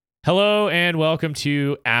Hello and welcome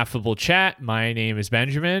to Affable Chat. My name is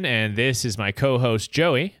Benjamin and this is my co-host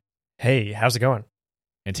Joey. Hey, how's it going?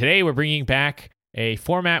 And today we're bringing back a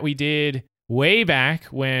format we did way back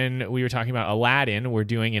when we were talking about Aladdin. We're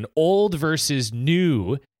doing an old versus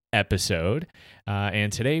new episode.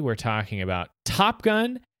 And today we're talking about Top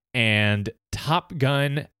Gun and Top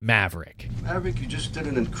Gun Maverick. Maverick, you just did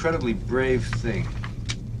an incredibly brave thing.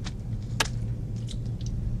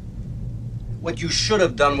 What you should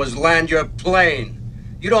have done was land your plane.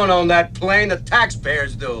 You don't own that plane, the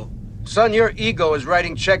taxpayers do. Son, your ego is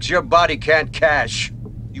writing checks your body can't cash.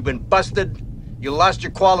 You've been busted. You lost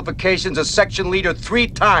your qualifications as section leader 3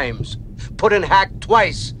 times. Put in hack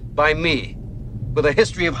twice by me. With a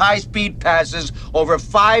history of high-speed passes over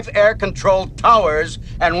 5 air-controlled towers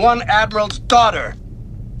and 1 admiral's daughter.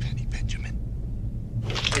 Penny Benjamin.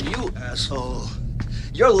 And you, asshole,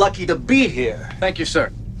 you're lucky to be here. Thank you,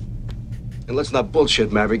 sir. And let's not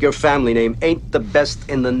bullshit, Maverick. Your family name ain't the best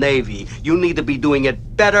in the Navy. You need to be doing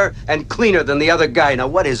it better and cleaner than the other guy. Now,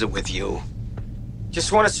 what is it with you?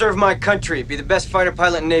 Just want to serve my country, be the best fighter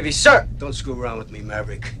pilot in Navy, sir. Don't screw around with me,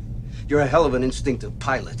 Maverick. You're a hell of an instinctive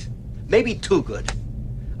pilot. Maybe too good.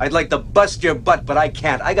 I'd like to bust your butt, but I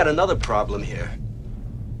can't. I got another problem here.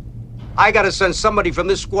 I gotta send somebody from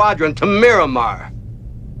this squadron to Miramar.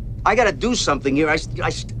 I gotta do something here. I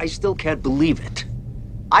still can't believe it.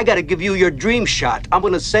 I gotta give you your dream shot. I'm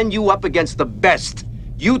gonna send you up against the best.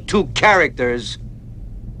 You 2 characters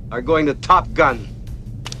are going to Top Gun.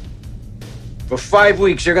 For 5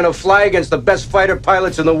 weeks, you're gonna fly against the best fighter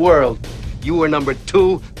pilots in the world. You were number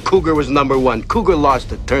 2, Cougar was number 1. Cougar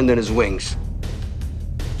lost it, turned in his wings.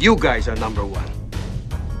 You guys are number 1.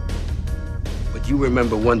 But you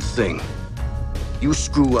remember one thing. You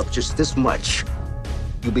screw up just this much,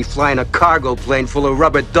 you'll be flying a cargo plane full of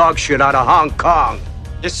rubber dog shit out of Hong Kong.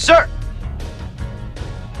 Yes, sir.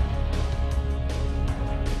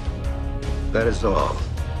 That is all.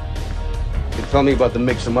 You can tell me about the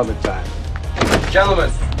mix some other time.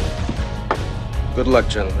 Gentlemen. Good luck,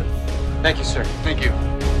 gentlemen. Thank you, sir. Thank you.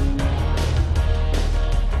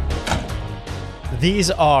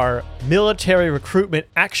 These are military recruitment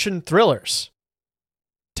action thrillers.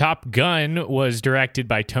 Top Gun was directed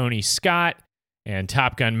by Tony Scott and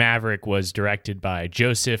Top Gun Maverick was directed by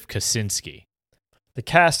Joseph Kosinski. The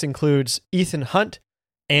cast includes Ethan Hunt,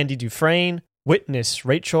 Andy Dufresne, Witness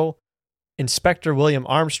Rachel, Inspector William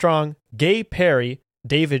Armstrong, Gay Perry,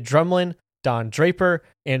 David Drumlin, Don Draper,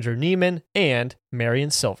 Andrew Neiman, and Marion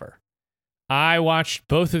Silver. I watched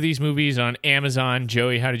both of these movies on Amazon.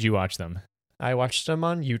 Joey, how did you watch them? I watched them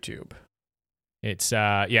on YouTube. It's,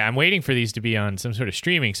 I'm waiting for these to be on some sort of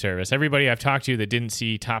streaming service. Everybody I've talked to that didn't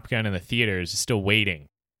see Top Gun in the theaters is still waiting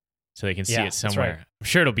so they can see it somewhere. That's right. I'm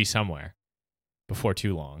sure it'll be somewhere before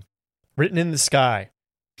too long. Written in the sky.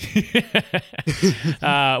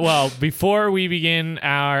 Well, before we begin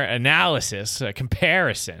our analysis, a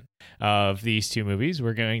comparison of these two movies,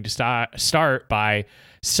 we're going to start by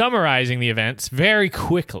summarizing the events very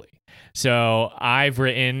quickly. So I've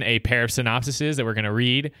written a pair of synopsises that we're going to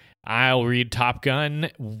read. I'll read Top Gun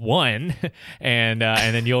 1, and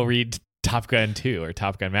then you'll read Top Gun 2 or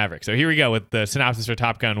Top Gun Maverick. So here we go with the synopsis for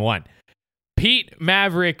Top Gun 1. Pete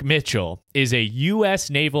Maverick Mitchell is a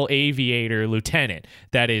U.S. Naval aviator lieutenant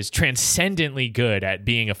that is transcendently good at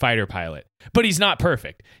being a fighter pilot. But he's not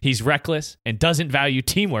perfect. He's reckless and doesn't value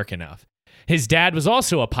teamwork enough. His dad was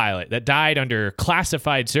also a pilot that died under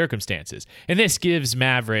classified circumstances, and this gives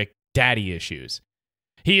Maverick daddy issues.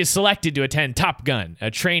 He is selected to attend Top Gun,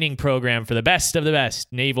 a training program for the best of the best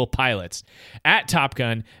naval pilots. At Top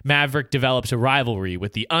Gun, Maverick develops a rivalry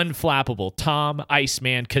with the unflappable Tom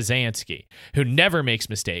Iceman Kazansky, who never makes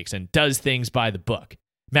mistakes and does things by the book.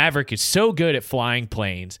 Maverick is so good at flying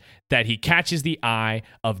planes that he catches the eye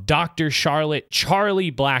of Dr. Charlotte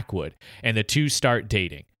Charlie Blackwood, and the two start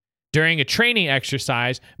dating. During a training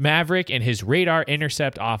exercise, Maverick and his radar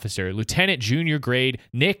intercept officer, Lieutenant Junior Grade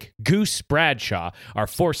Nick Goose Bradshaw, are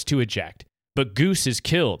forced to eject. But Goose is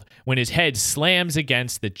killed when his head slams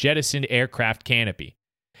against the jettisoned aircraft canopy.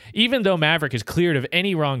 Even though Maverick is cleared of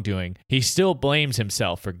any wrongdoing, he still blames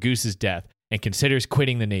himself for Goose's death and considers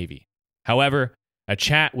quitting the Navy. However, a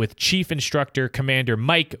chat with Chief Instructor Commander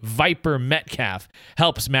Mike Viper Metcalf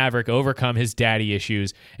helps Maverick overcome his daddy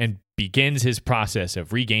issues and begins his process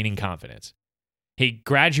of regaining confidence. He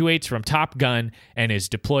graduates from Top Gun and is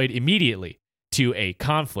deployed immediately to a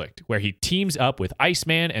conflict where he teams up with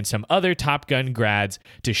Iceman and some other Top Gun grads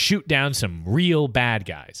to shoot down some real bad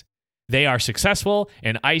guys. They are successful,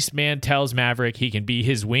 and Iceman tells Maverick he can be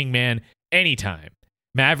his wingman anytime.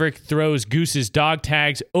 Maverick throws Goose's dog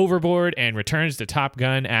tags overboard and returns to Top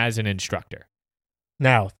Gun as an instructor.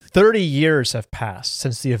 Now, 30 years have passed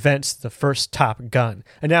since the events of the first Top Gun,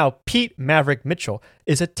 and now Pete Maverick Mitchell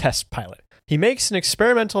is a test pilot. He makes an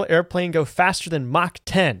experimental airplane go faster than Mach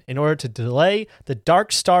 10 in order to delay the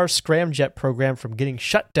Dark Star scramjet program from getting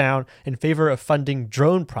shut down in favor of funding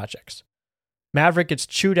drone projects. Maverick gets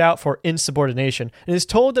chewed out for insubordination and is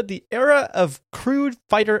told that the era of crewed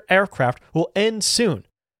fighter aircraft will end soon.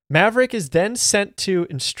 Maverick is then sent to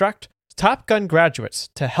instruct Top Gun graduates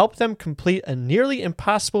to help them complete a nearly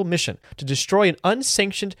impossible mission to destroy an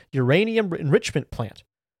unsanctioned uranium enrichment plant.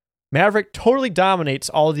 Maverick totally dominates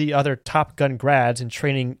all the other Top Gun grads in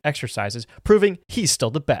training exercises, proving he's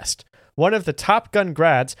still the best. One of the Top Gun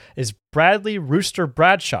grads is Bradley Rooster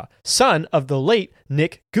Bradshaw, son of the late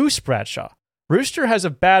Nick Goose Bradshaw. Rooster has a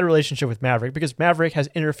bad relationship with Maverick because Maverick has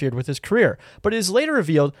interfered with his career, but it is later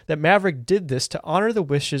revealed that Maverick did this to honor the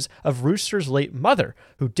wishes of Rooster's late mother,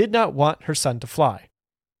 who did not want her son to fly.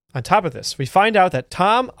 On top of this, we find out that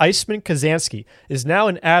Tom Iceman Kazansky is now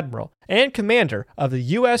an admiral and commander of the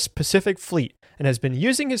U.S. Pacific Fleet and has been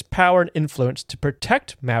using his power and influence to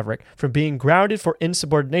protect Maverick from being grounded for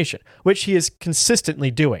insubordination, which he is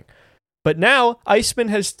consistently doing. But now, Iceman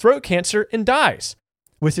has throat cancer and dies.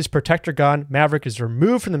 With his protector gone, Maverick is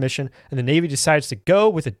removed from the mission, and the Navy decides to go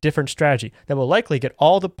with a different strategy that will likely get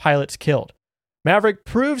all the pilots killed. Maverick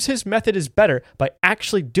proves his method is better by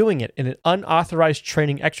actually doing it in an unauthorized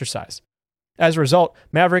training exercise. As a result,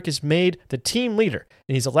 Maverick is made the team leader,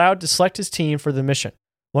 and he's allowed to select his team for the mission.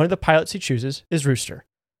 One of the pilots he chooses is Rooster.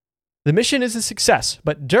 The mission is a success,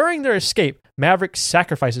 but during their escape, Maverick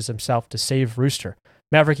sacrifices himself to save Rooster.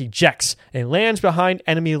 Maverick ejects and lands behind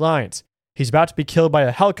enemy lines. He's about to be killed by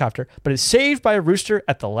a helicopter, but is saved by a Rooster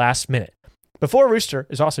at the last minute, before Rooster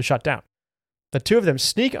is also shot down. The two of them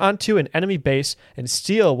sneak onto an enemy base and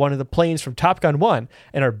steal one of the planes from Top Gun 1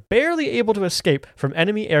 and are barely able to escape from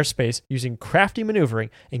enemy airspace using crafty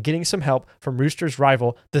maneuvering and getting some help from Rooster's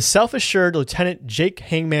rival, the self-assured Lieutenant Jake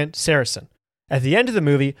Hangman Saracen. At the end of the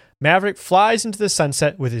movie, Maverick flies into the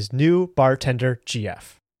sunset with his new bartender,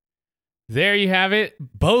 GF. There you have it.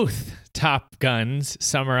 Both Top Guns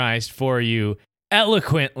summarized for you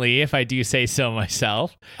eloquently, if I do say so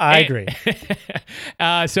myself. I agree.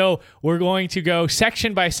 So we're going to go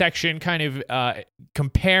section by section, kind of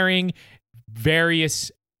comparing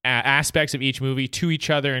various aspects of each movie to each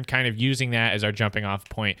other and kind of using that as our jumping off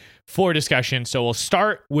point for discussion. So we'll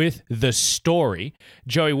start with the story.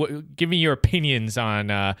 Joey, give me your opinions on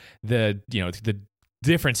the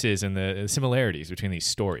differences and the similarities between these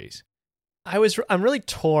stories. I'm really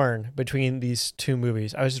torn between these two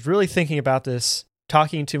movies. I was really thinking about this,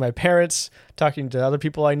 talking to my parents, talking to other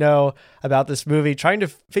people I know about this movie, trying to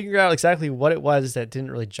figure out exactly what it was that didn't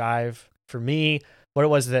really jive for me, what it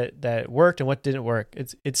was that worked and what didn't work.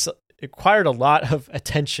 It required a lot of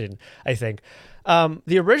attention, I think.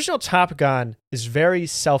 The original Top Gun is very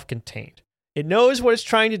self-contained. It knows what it's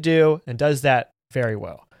trying to do and does that very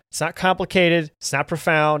well. It's not complicated. It's not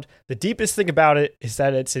profound. The deepest thing about it is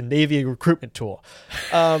that it's a Navy recruitment tool.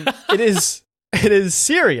 It is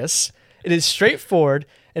serious. It is straightforward,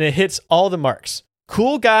 and it hits all the marks.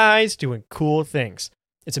 Cool guys doing cool things.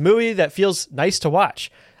 It's a movie that feels nice to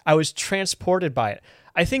watch. I was transported by it.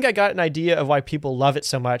 I think I got an idea of why people love it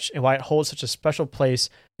so much and why it holds such a special place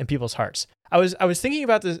in people's hearts. I was thinking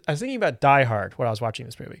about this. I was thinking about Die Hard when I was watching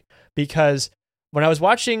this movie, because when I was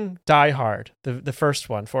watching Die Hard, the first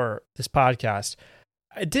one for this podcast,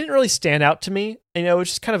 it didn't really stand out to me. You know, it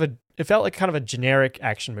was just it felt like kind of a generic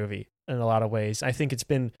action movie in a lot of ways. I think it's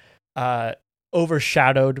been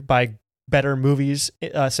overshadowed by better movies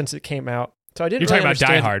since it came out. So I didn't. You're really talking about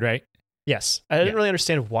understand, Die Hard, right? Yes, I didn't really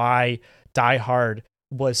understand why Die Hard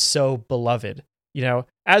was so beloved. You know,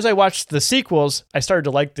 as I watched the sequels, I started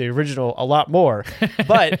to like the original a lot more,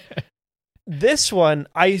 but. This one,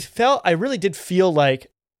 I really did feel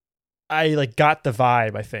like I got the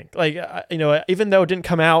vibe, I think. Even though it didn't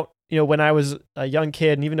come out, when I was a young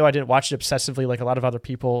kid, and even though I didn't watch it obsessively like a lot of other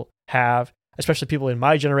people have, especially people in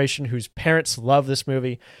my generation whose parents love this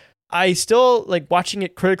movie, I still watching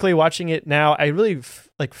it critically, watching it now, I really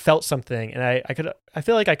felt something, and I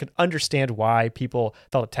feel like I could understand why people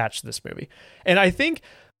felt attached to this movie. And I think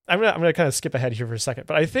I'm gonna kind of skip ahead here for a second,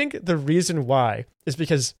 but I think the reason why is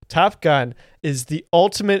because Top Gun is the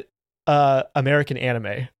ultimate American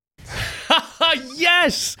anime.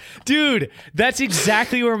 Yes, dude, that's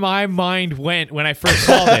exactly where my mind went when I first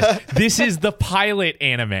saw this. This is the pilot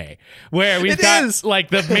anime where we've got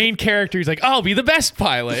the main character is like, I'll be the best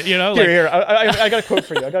pilot, Here, I got a quote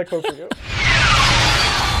for you.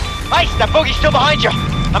 Ice, that bogey's still behind you.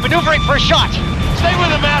 I'm maneuvering for a shot. Stay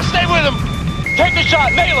with him, man. Stay with him. Take the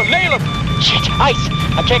shot. Nail him. Shit, Ice.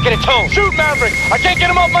 I can't get a tone. Shoot, Maverick! I can't get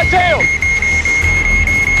him off my tail!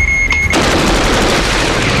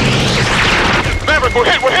 Maverick, we're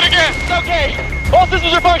hit again! Okay. All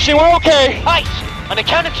systems are functioning, we're okay. Ice. On the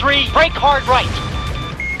count of 3, brake hard right.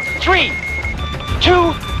 3,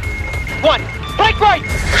 2, 1. Brake right!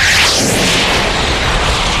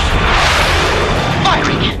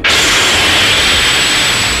 Firing!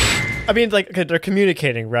 I mean, like, okay, they're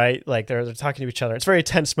communicating, right? Like, they're talking to each other. It's a very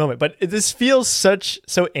tense moment, but this feels so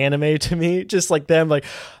anime to me. Just like them, like,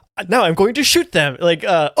 now I'm going to shoot them. Like,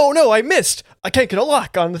 oh no, I missed. I can't get a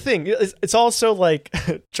lock on the thing. It's also like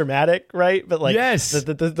dramatic, right? But like, yes,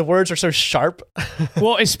 the words are so sharp.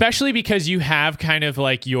 Well, especially because you have kind of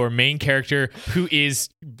like your main character who is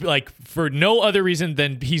like, for no other reason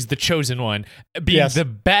than he's the chosen one, being the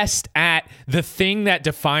best at the thing that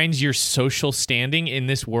defines your social standing in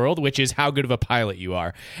this world, which is how good of a pilot you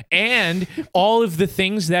are. And all of the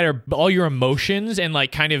things that are all your emotions and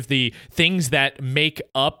like kind of the things that make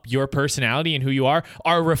up your personality and who you are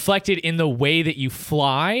reflected in the way that you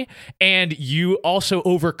fly, and you also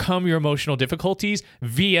overcome your emotional difficulties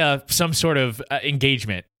via some sort of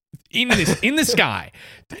engagement in the sky.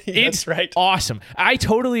 It's right. Awesome. I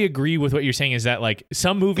totally agree with what you're saying, is that like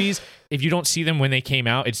some movies, if you don't see them when they came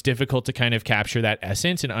out, it's difficult to kind of capture that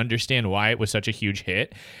essence and understand why it was such a huge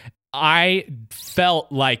hit. I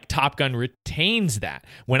felt like Top Gun retains that.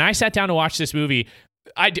 When I sat down to watch this movie,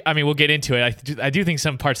 I mean, we'll get into it. I do think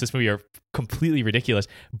some parts of this movie are completely ridiculous,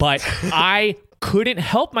 but I couldn't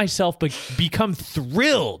help myself but become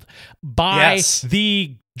thrilled by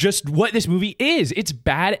the just what this movie is. It's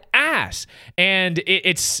badass, and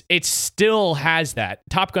it still has that.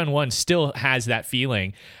 Top Gun 1 still has that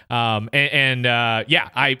feeling, I'm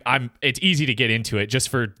it's easy to get into it just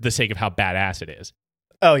for the sake of how badass it is.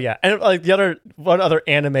 Oh yeah, and like one other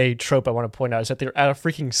anime trope I want to point out is that they're at a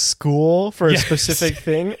freaking school for a specific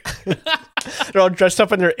thing. They're all dressed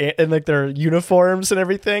up in their uniforms and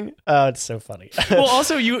everything. It's so funny. Well,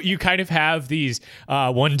 also you kind of have these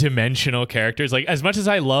one-dimensional characters. Like, as much as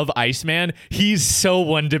I love Iceman, he's so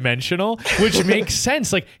one-dimensional, which makes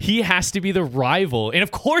sense. Like, he has to be the rival, and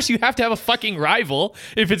of course you have to have a fucking rival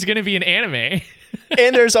if it's going to be an anime.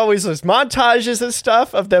 And there's always those montages and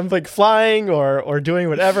stuff of them like flying or doing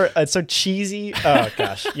whatever. It's so cheesy. Oh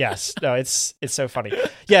gosh, yes, no, it's so funny.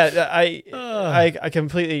 Yeah, I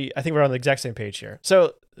completely. I think we're on the exact same page here.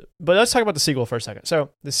 So, but let's talk about the sequel for a second. So,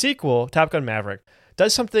 the sequel, Top Gun Maverick,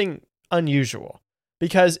 does something unusual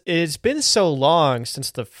because it's been so long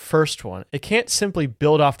since the first one. It can't simply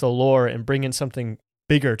build off the lore and bring in something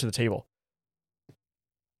bigger to the table.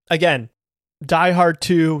 Again, Die Hard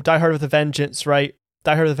 2, Die Hard with a Vengeance, right?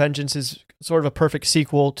 Die Hard with a Vengeance is sort of a perfect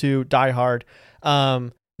sequel to Die Hard.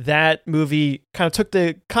 That movie kind of took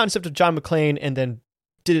the concept of John McClane and then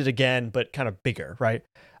did it again, but kind of bigger, right?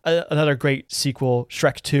 Another great sequel,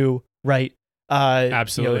 Shrek 2, right?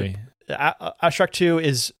 Absolutely. Shrek 2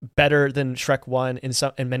 is better than Shrek 1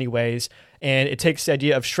 in many ways, and it takes the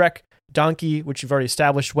idea of Shrek, Donkey, which you've already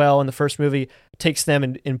established well in the first movie, takes them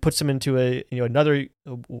and puts them into another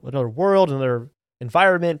world, another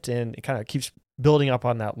environment, and it kind of keeps building up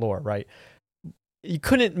on that lore, right? You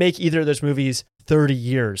couldn't make either of those movies 30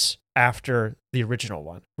 years after the original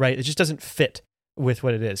one, right? It just doesn't fit with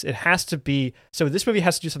what it is. It has to be, so this movie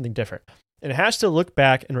has to do something different. And it has to look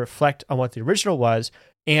back and reflect on what the original was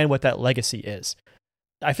and what that legacy is.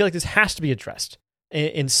 I feel like this has to be addressed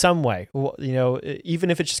in some way, even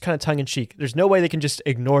if it's just kind of tongue in cheek. There's no way they can just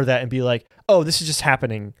ignore that and be like, oh, this is just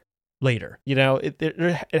happening later.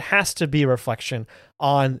 It has to be a reflection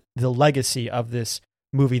on the legacy of this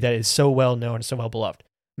movie that is so well known and so well beloved.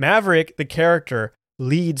 Maverick, the character,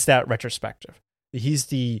 leads that retrospective. He's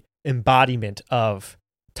the embodiment of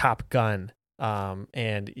Top Gun.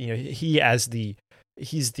 And he's the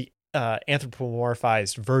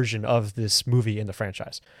anthropomorphized version of this movie in the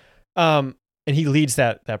franchise. And he leads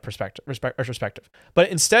that retrospective. But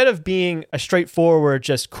instead of being a straightforward,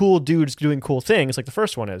 just cool dudes doing cool things like the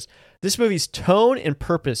first one is, this movie's tone and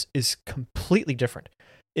purpose is completely different.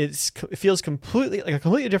 It feels completely like a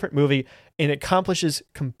completely different movie, and it accomplishes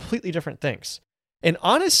completely different things. And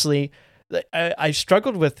honestly, I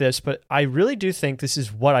struggled with this, but I really do think this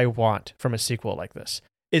is what I want from a sequel like this.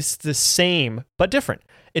 It's the same, but different.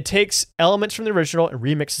 It takes elements from the original and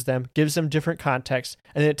remixes them, gives them different context,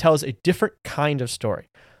 and then it tells a different kind of story.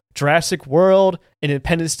 Jurassic World,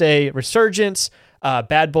 Independence Day Resurgence,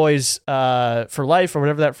 Bad Boys for Life, or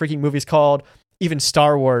whatever that freaking movie's called, even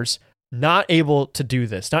Star Wars, not able to do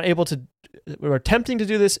this. We're attempting to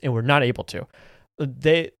do this, and we're not able to.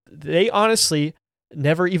 They honestly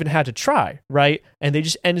never even had to try, right? And they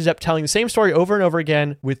just ended up telling the same story over and over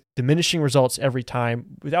again with diminishing results every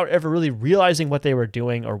time without ever really realizing what they were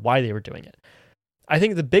doing or why they were doing it. I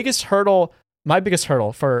think my biggest hurdle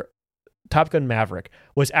for Top Gun Maverick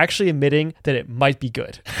was actually admitting that it might be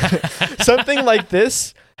good. Something like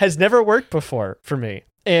this has never worked before for me.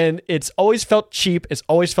 And it's always felt cheap. It's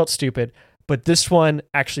always felt stupid. But this one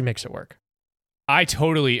actually makes it work. I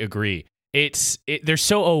totally agree. They're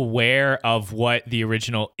so aware of what the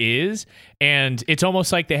original is, and it's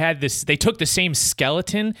almost like they took the same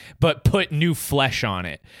skeleton but put new flesh on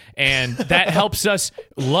it, and that helps us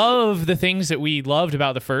love the things that we loved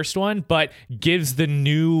about the first one, but gives the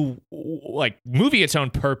new movie its own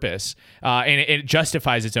purpose, and it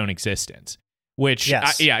justifies its own existence. Which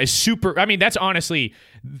is super. I mean, that's honestly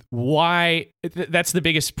why that's the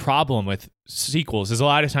biggest problem with sequels. Is a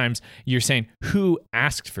lot of times you're saying, who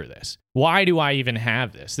asked for this? Why do I even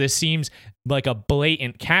have this? This seems like a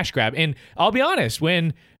blatant cash grab. And I'll be honest,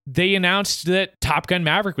 when they announced that Top Gun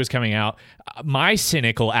Maverick was coming out, my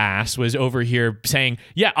cynical ass was over here saying,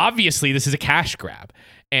 yeah, obviously this is a cash grab.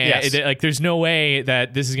 And there's no way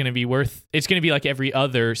that this is going to be it's going to be like every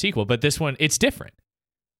other sequel. But this one, it's different.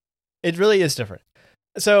 It really is different.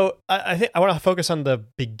 So I think I want to focus on the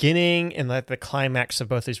beginning and the climax of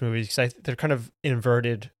both these movies because they're kind of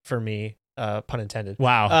inverted for me, pun intended.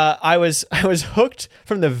 Wow. I was hooked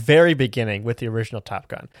from the very beginning with the original Top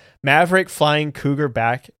Gun. Maverick flying Cougar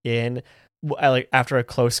back in after a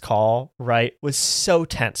close call, right, was so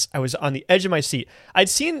tense. I was on the edge of my seat. I'd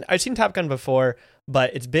seen Top Gun before,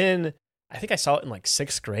 but I think I saw it in like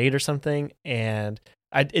 6th grade or something, and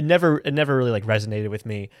it never really resonated with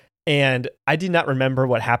me. And I did not remember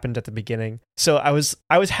what happened at the beginning. So I was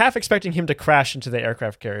half expecting him to crash into the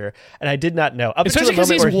aircraft carrier, and I did not know. Especially because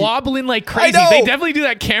he's wobbling like crazy. They definitely do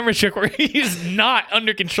that camera trick where he's not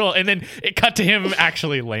under control, and then it cut to him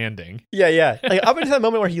actually landing. Yeah. Up until that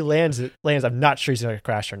moment where he lands, I'm not sure he's going to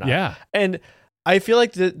crash or not. Yeah. And I feel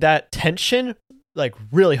like that tension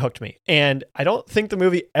really hooked me. And I don't think the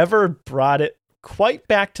movie ever brought it quite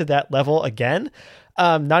back to that level again.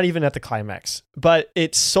 Not even at the climax, but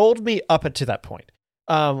it sold me up to that point.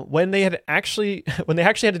 When they actually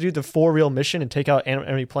had to do the for-real mission and take out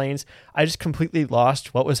enemy planes, I just completely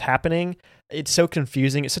lost what was happening. It's so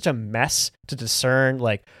confusing. It's such a mess to discern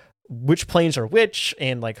which planes are which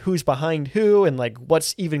and who's behind who and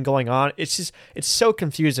what's even going on. It's so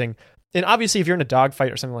confusing. And obviously, if you're in a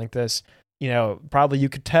dogfight or something like this, probably you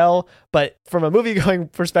could tell. But from a movie-going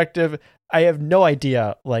perspective, I have no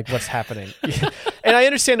idea what's happening. And I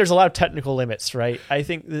understand there's a lot of technical limits, right? I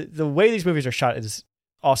think the way these movies are shot is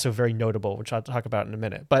also very notable, which I'll talk about in a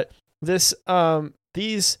minute. But it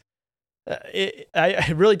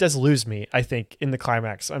really does lose me, I think, in the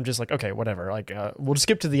climax. I'm just okay, whatever. We'll just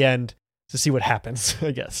skip to the end to see what happens,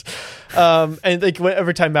 I guess. And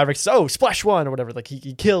every time Maverick says, "Oh, splash one" or whatever,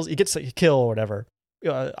 he gets a kill or whatever.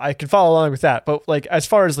 I can follow along with that, but as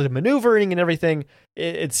far as the maneuvering and everything,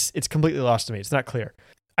 it's completely lost to me. It's not clear.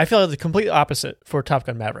 I feel the complete opposite for Top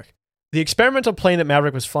Gun Maverick. The experimental plane that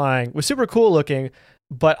Maverick was flying was super cool looking,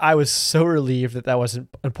 but I was so relieved that wasn't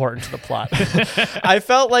important to the plot. I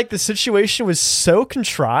felt like the situation was so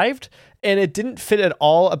contrived, and it didn't fit at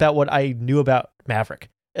all about what I knew about Maverick.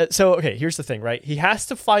 So, okay, here's the thing, right? He has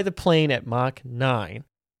to fly the plane at Mach 9.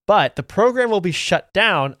 But the program will be shut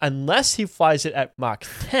down unless he flies it at Mach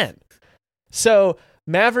 10. So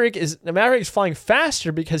Maverick is flying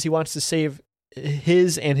faster because he wants to save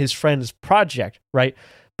his and his friend's project, right?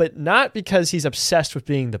 But not because he's obsessed with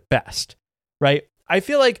being the best, right? I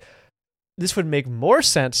feel like this would make more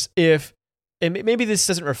sense if, and maybe this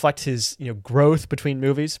doesn't reflect his growth between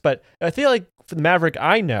movies, but I feel like the Maverick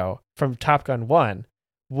I know from Top Gun 1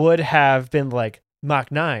 would have been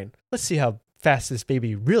Mach 9. Let's see how fast this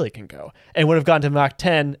baby really can go, and would have gone to Mach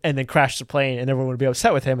 10 and then crashed the plane, and everyone would be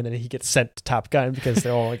upset with him, and then he gets sent to Top Gun because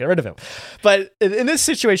they all want to get rid of him. But in this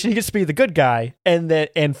situation, he gets to be the good guy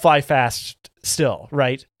and fly fast still,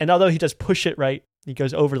 right? And although he does push it, right, he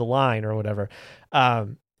goes over the line or whatever. I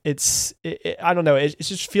don't know. It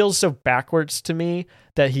just feels so backwards to me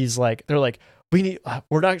that he's we're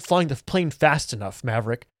not flying the plane fast enough,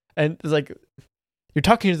 Maverick, and it's you're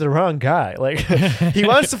talking to the wrong guy. He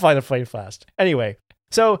wants to fly the plane fast. Anyway,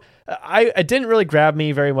 so it didn't really grab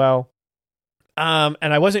me very well. And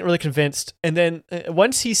I wasn't really convinced. And then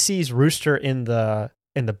once he sees Rooster in the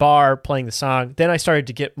bar playing the song, then I started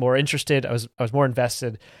to get more interested. I was more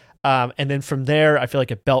invested. And then from there, I feel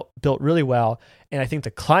like it built really well. And I think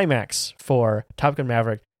the climax for Top Gun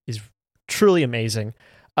Maverick is truly amazing.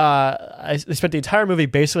 they spent the entire movie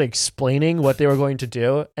basically explaining what they were going to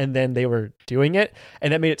do, and then they were doing it,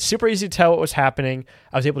 and that made it super easy to tell what was happening.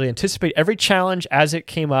 I was able to anticipate every challenge as it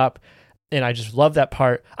came up, and I just love that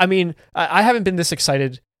part. I mean, I haven't been this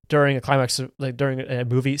excited during a climax, like during a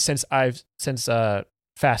movie, since Fast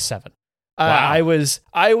 7. Wow.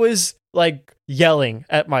 I was like yelling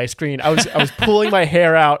at my screen. I was pulling my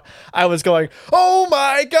hair out. I was going, "Oh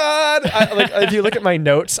my god!" Like, if you look at my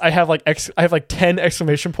notes, I have like 10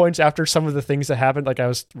 exclamation points after some of the things that happened. Like, I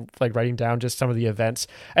was like writing down just some of the events,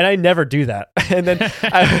 and I never do that. And then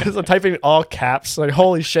I was typing in all caps, like,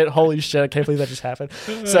 "Holy shit! Holy shit! I can't believe that just happened."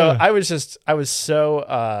 So I was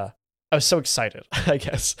so excited, I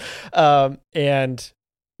guess. And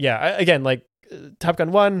yeah, again, like Top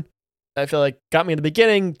Gun 1, I feel like got me in the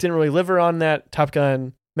beginning, didn't really live on that. Top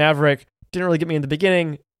Gun Maverick didn't really get me in the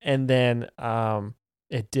beginning, and then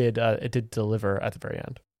it did deliver at the very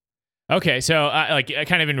end. Okay, so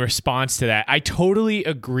kind of in response to that, I totally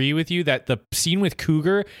agree with you that the scene with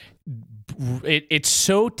Cougar, it's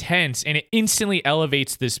so tense and it instantly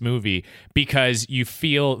elevates this movie because you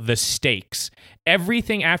feel the stakes.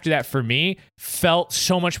 Everything after that for me felt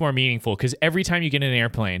so much more meaningful because every time you get in an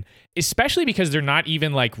airplane, especially because they're not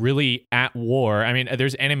even like really at war. I mean,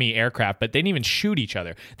 there's enemy aircraft, but they didn't even shoot each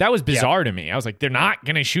other. That was bizarre to me. I was like, they're not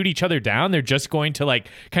going to shoot each other down. They're just going to like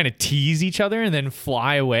kind of tease each other and then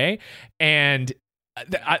fly away. And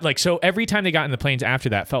so every time they got in the planes after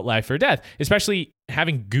that felt life or death, especially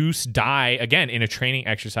having Goose die again in a training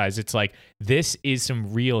exercise. It's like, this is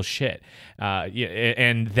some real shit.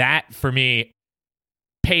 And that for me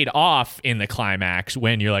paid off in the climax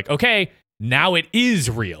when you're like, okay, now it is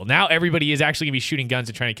real. Now everybody is actually going to be shooting guns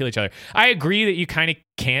and trying to kill each other. I agree that you kind of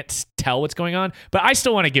can't tell what's going on, but I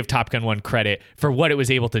still want to give Top Gun 1 credit for what it was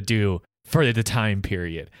able to do for the time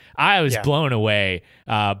period. I was blown away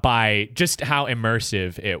by just how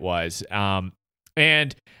immersive it was.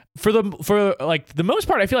 And for the most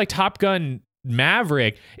part, I feel like Top Gun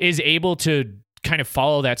Maverick is able to kind of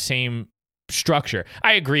follow that same structure.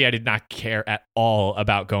 I agree. I did not care at all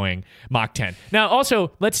about going Mach 10. Now,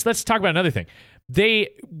 also, let's talk about another thing.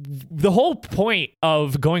 The whole point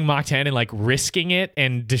of going Mach 10 and like risking it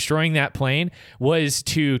and destroying that plane was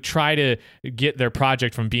to try to get their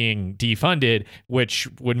project from being defunded, which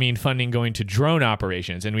would mean funding going to drone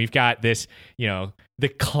operations. And we've got this, the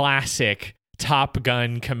classic Top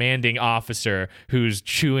Gun commanding officer who's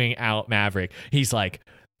chewing out Maverick. He's like,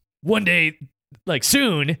 one day, like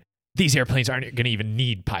soon, these airplanes aren't going to even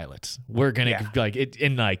need pilots. We're going to like it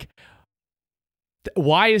in like.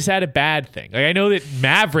 Why is that a bad thing? Like, I know that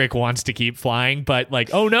Maverick wants to keep flying, but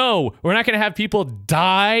like, oh no, we're not going to have people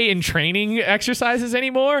die in training exercises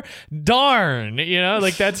anymore. Darn,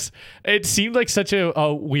 like it seemed like such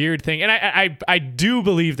a weird thing. And I do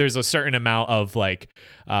believe there's a certain amount of like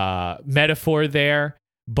metaphor there,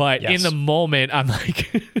 but in the moment I'm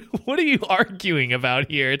like, what are you arguing about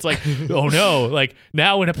here? It's like, oh no, like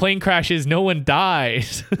now when a plane crashes, no one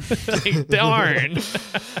dies. Like, darn.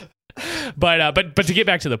 But to get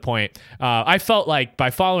back to the point, I felt like by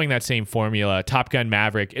following that same formula, Top Gun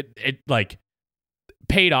Maverick, it like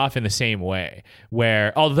paid off in the same way.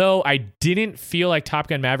 Where although I didn't feel like Top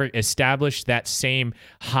Gun Maverick established that same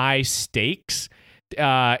high stakes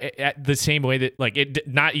at the same way that like it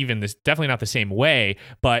not even this definitely not the same way,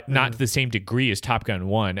 but not to the same degree as Top Gun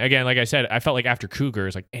 1. Again, like I said, I felt like after Cougar,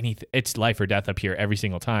 it's like it's life or death up here every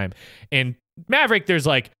single time. And Maverick, there's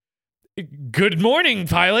like, good morning,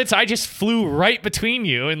 pilots. I just flew right between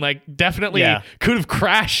you and like definitely could have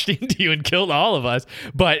crashed into you and killed all of us.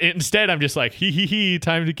 But instead, I'm just like, hee,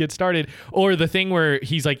 time to get started. Or the thing where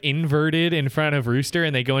he's like inverted in front of Rooster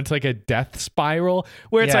and they go into like a death spiral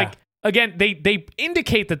where it's like, again, they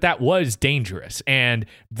indicate that was dangerous and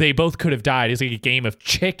they both could have died. It's like a game of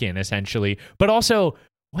chicken, essentially. But also,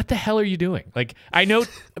 what the hell are you doing? Like, I know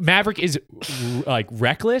Maverick is like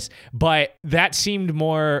reckless, but that seemed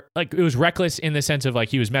more like it was reckless in the sense of like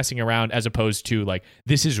he was messing around as opposed to like,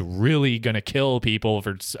 this is really going to kill people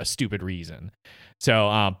for a stupid reason.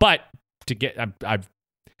 So, but to get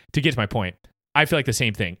to my point, I feel like the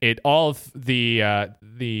same thing. All of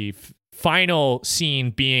the final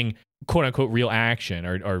scene being quote unquote real action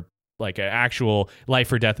or like an actual life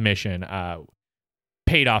or death mission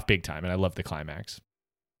paid off big time. And I love the climax.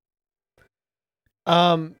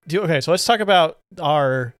 Okay, so let's talk about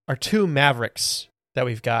our two Mavericks that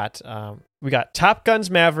we've got. We got Top Gun's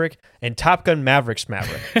Maverick and Top Gun Maverick's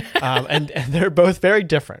Maverick, and they're both very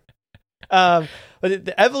different. But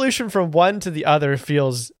the evolution from one to the other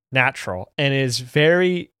feels natural and it's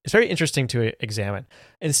very interesting to examine.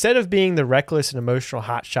 Instead of being the reckless and emotional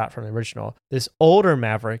hotshot from the original, this older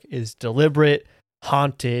Maverick is deliberate,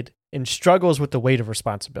 haunted, and struggles with the weight of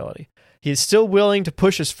responsibility. He is still willing to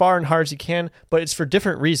push as far and hard as he can, but it's for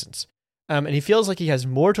different reasons. And he feels like he has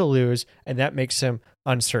more to lose, and that makes him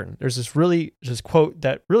uncertain. There's this quote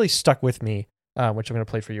that really stuck with me, which I'm going to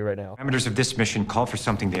play for you right now. Parameters of this mission call for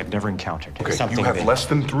something they have never encountered. Okay, something you have less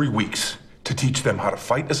than 3 weeks to teach them how to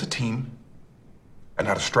fight as a team and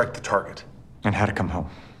how to strike the target. And how to come home.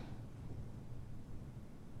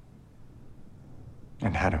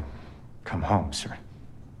 And how to come home, sir.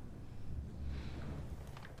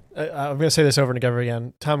 I'm going to say this over and over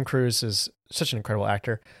again. Tom Cruise is such an incredible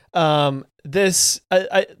actor. This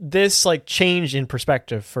like change in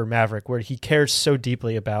perspective for Maverick, where he cares so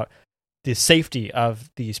deeply about the safety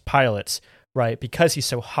of these pilots, right? Because he's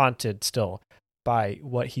so haunted still by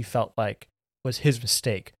what he felt like was his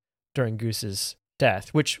mistake during Goose's death,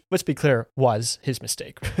 which, let's be clear, was his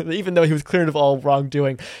mistake. Even though he was cleared of all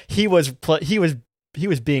wrongdoing, he was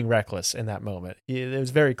being reckless in that moment. It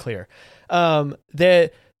was very clear. I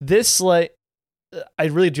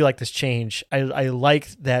really do like this change. I like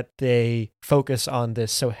that they focus on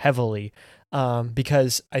this so heavily,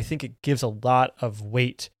 because I think it gives a lot of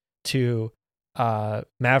weight to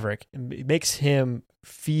Maverick. It makes him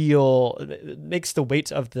makes the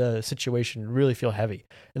weight of the situation really feel heavy,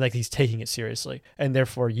 and like he's taking it seriously, and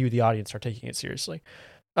therefore you, the audience, are taking it seriously.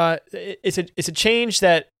 It's a change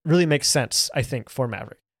that really makes sense, I think, for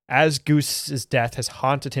Maverick. As Goose's death has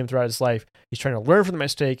haunted him throughout his life, he's trying to learn from the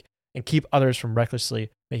mistake and keep others from recklessly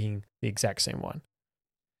making the exact same one.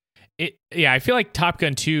 I feel like Top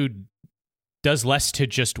Gun 2 does less to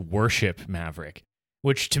just worship Maverick,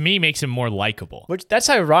 which to me makes him more likable. Which that's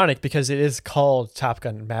ironic because it is called Top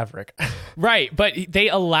Gun Maverick. Right, but they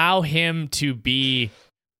allow him to be,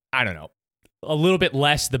 I don't know, a little bit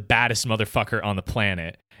less the baddest motherfucker on the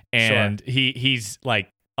planet. And sure. He's like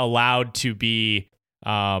allowed to be,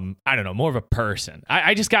 I don't know, more of a person.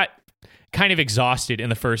 I just got kind of exhausted in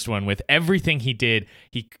the first one with everything he did.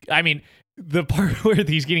 The part where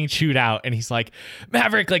he's getting chewed out and he's like,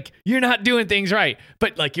 Maverick, like, you're not doing things right,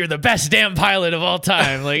 but like, you're the best damn pilot of all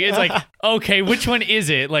time. Like, it's like, okay, which one is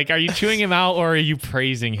it? Like, are you chewing him out or are you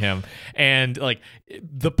praising him? And like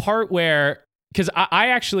the part where, because I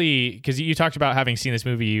actually, because you talked about having seen this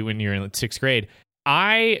movie when you were in 6th grade,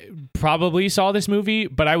 I probably saw this movie,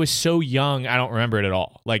 but I was so young, I don't remember it at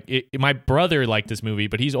all. Like, my brother liked this movie,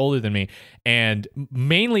 but he's older than me. And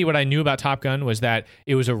mainly what I knew about Top Gun was that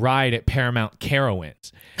it was a ride at Paramount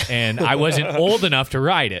Carowinds, and I wasn't old enough to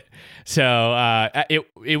ride it. So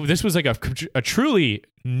this was like a truly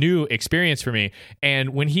new experience for me.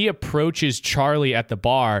 And when he approaches Charlie at the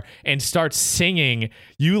bar and starts singing,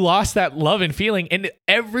 "You Lost That Love and Feeling," and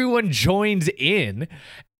everyone joins in,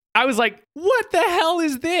 I was like, what the hell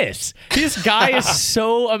is this? This guy is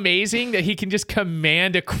so amazing that he can just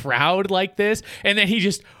command a crowd like this. And then he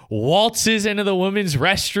just waltzes into the women's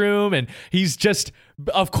restroom and he's just,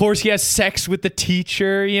 of course, he has sex with the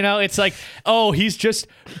teacher. You know, it's like, oh, he's just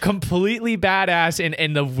completely badass.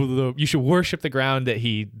 And you should worship the ground that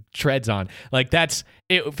he treads on. Like, that's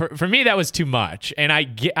it. For me, that was too much. And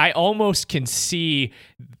I almost can see,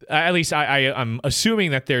 at least I'm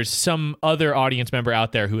assuming that there's some other audience member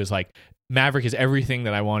out there who is like, Maverick is everything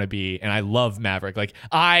that I want to be, and I love Maverick. Like,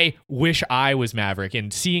 I wish I was Maverick,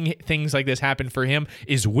 and seeing things like this happen for him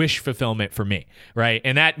is wish fulfillment for me, right?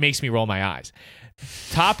 And that makes me roll my eyes.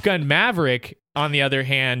 Top Gun Maverick, on the other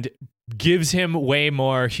hand, gives him way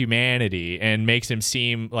more humanity and makes him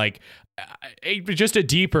seem like just a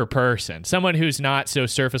deeper person, someone who's not so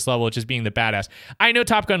surface level, just being the badass. I know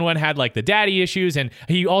Top Gun 1 had like the daddy issues, and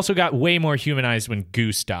he also got way more humanized when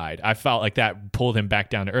Goose died. I felt like that pulled him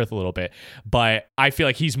back down to earth a little bit, but I feel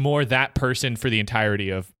like he's more that person for the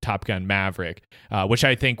entirety of Top Gun Maverick, which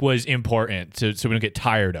I think was important so we don't get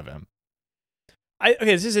tired of him. Okay,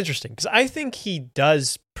 this is interesting because I think he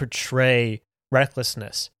does portray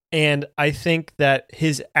recklessness, and I think that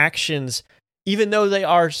his actions, even though they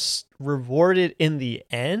are rewarded in the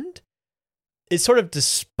end, is sort of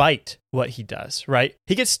despite what he does, right?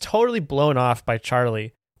 He gets totally blown off by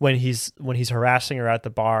Charlie when he's harassing her at the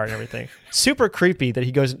bar and everything. Super creepy that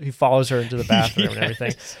he follows her into the bathroom and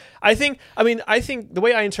everything. I think the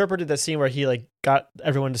way I interpreted that scene where he like got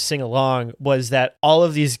everyone to sing along was that all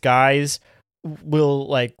of these guys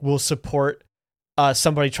will support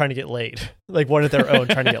somebody trying to get laid, like one of their own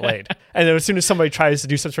trying to get laid. And then as soon as somebody tries to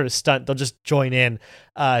do some sort of stunt, they'll just join in,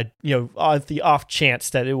 on the off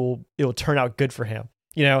chance that it will turn out good for him,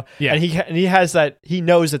 you know? Yeah. And he has that, he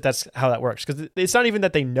knows that that's how that works. Cause it's not even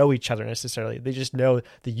that they know each other necessarily. They just know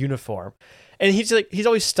the uniform. And he's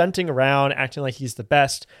always stunting around, acting like he's the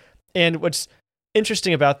best. And what's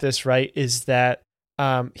interesting about this, right, is that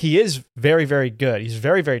he is very, very good. He's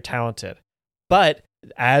very, very talented. But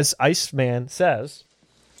as Iceman says,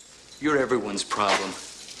 you're everyone's problem.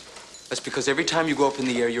 That's because every time you go up in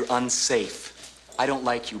the air, you're unsafe. I don't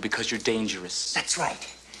like you because you're dangerous. That's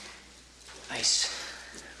right. Ice,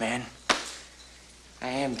 man. I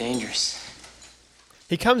am dangerous.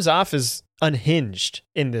 he comes off as unhinged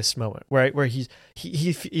in this moment, where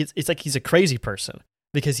it's like he's a crazy person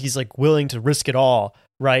because he's like willing to risk it all,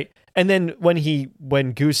 right? And then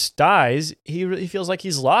when Goose dies, he feels like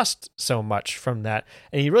he's lost so much from that,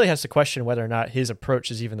 and he really has to question whether or not his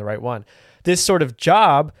approach is even the right one. This sort of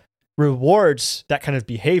job rewards that kind of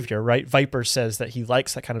behavior, right? Viper says that he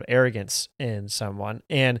likes that kind of arrogance in someone,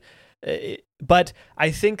 but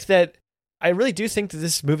I really do think that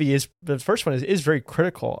this movie the first one is very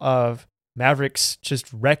critical of Maverick's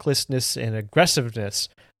just recklessness and aggressiveness,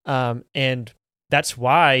 and that's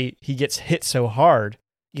why he gets hit so hard,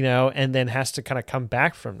 and then has to kind of come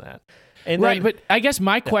back from that. And right, but I guess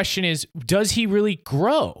my question is, does he really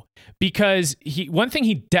grow? Because one thing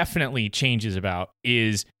he definitely changes about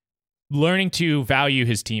is learning to value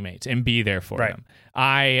his teammates and be there for them.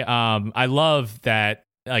 I love that.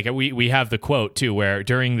 Like we have the quote too, where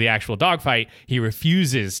during the actual dogfight, he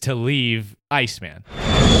refuses to leave Iceman.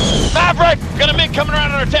 Maverick, got a MiG coming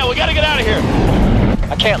around on our tail. We gotta get out of here.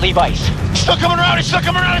 I can't leave Ice. He's still coming around. He's still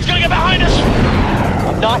coming around. He's gonna get behind us.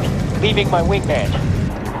 I'm not leaving my wingman.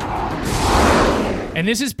 And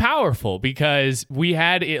this is powerful because we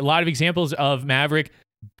had a lot of examples of Maverick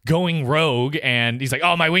going rogue, and he's like,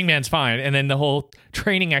 oh, my wingman's fine, and then the whole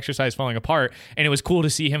training exercise falling apart. And it was cool to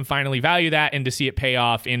see him finally value that and to see it pay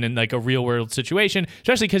off in like a real world situation,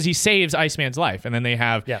 especially because he saves Iceman's life, and then they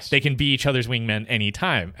can be each other's wingmen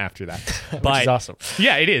anytime after that. Which is awesome.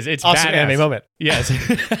 Yeah, it is. It's awesome badass. anime moment. Yes.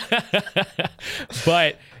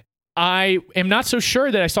 But I am not so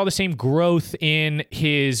sure that I saw the same growth in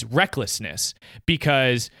his recklessness,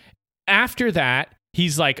 because after that,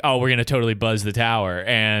 he's like, oh, we're going to totally buzz the tower.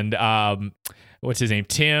 And what's his name?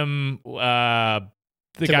 Tim Robbins?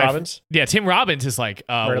 Yeah, Tim Robbins is like,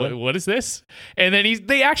 what is this? And then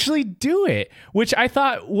they actually do it, which I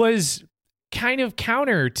thought was kind of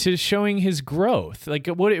counter to showing his growth. Like,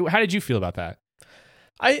 how did you feel about that?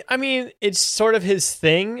 I mean, it's sort of his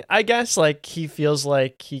thing, I guess. Like, he feels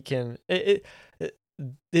like he can...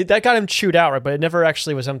 that got him chewed out, right? But it never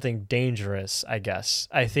actually was something dangerous, I guess.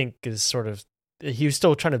 I think is sort of... He was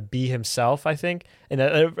still trying to be himself, I think. And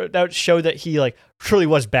that showed that he like truly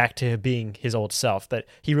was back to being his old self, that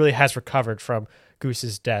he really has recovered from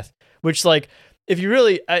Goose's death, which like, if you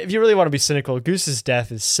really want to be cynical, Goose's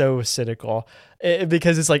death is so cynical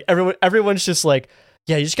because it's like everyone's just like,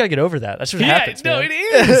 yeah, you just gotta get over that. That's what happens. No, man. it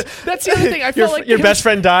is. That's the other thing. I felt like your best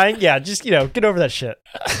friend dying. Yeah, just get over that shit.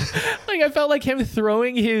 Like I felt like him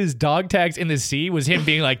throwing his dog tags in the sea was him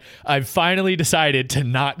being like, I've finally decided to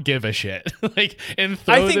not give a shit. And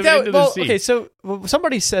throw them into the sea. Okay, so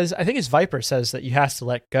somebody says, I think it's Viper says that you have to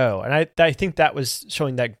let go, and I think that was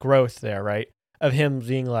showing that growth there, right? Of him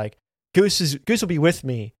being like, Goose will be with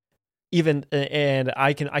me, even, and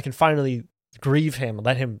I can finally grieve him,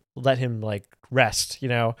 let him like rest,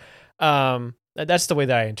 that's the way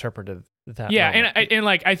that I interpreted that. Yeah, moment. and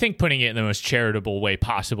I think putting it in the most charitable way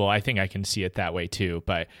possible, I think I can see it that way too.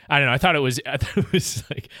 But I don't know. I thought it was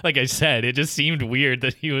like I said, it just seemed weird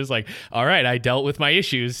that he was like, all right, I dealt with my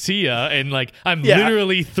issues, see ya, and like I'm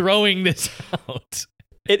literally throwing this out.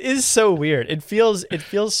 It is so weird. It feels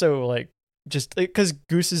so like, just because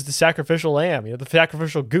Goose is the sacrificial lamb, the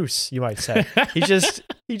sacrificial goose, you might say. He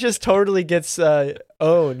just totally gets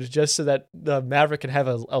owned just so that the Maverick can have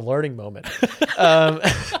a learning moment.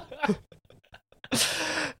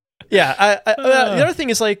 The other thing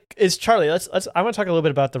is Charlie. I want to talk a little bit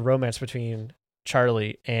about the romance between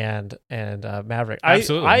Charlie and Maverick.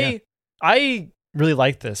 Absolutely. I really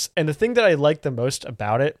like this, and the thing that I like the most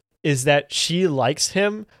about it is that she likes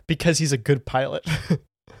him because he's a good pilot.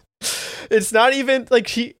 It's not even like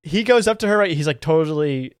he goes up to her, right? He's like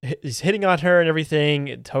he's hitting on her and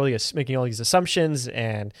everything, totally making all these assumptions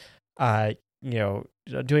and,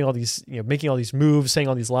 doing all these, making all these moves, saying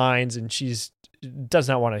all these lines, and does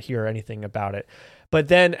not want to hear anything about it. But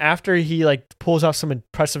then after he like pulls off some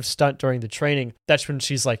impressive stunt during the training, that's when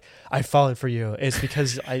she's like, I've fallen for you. It's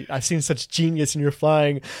because I've seen such genius in your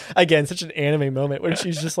flying. Again, such an anime moment when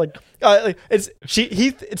she's just like, it's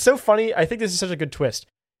so funny. I think this is such a good twist.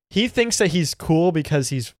 He thinks that he's cool because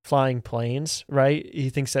he's flying planes, right? He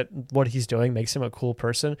thinks that what he's doing makes him a cool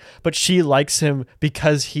person, but she likes him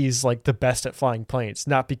because he's like the best at flying planes,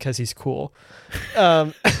 not because he's cool.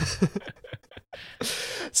 So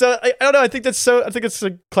I don't know. I think it's so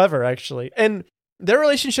clever, actually. And their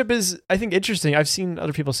relationship is, I think, interesting. I've seen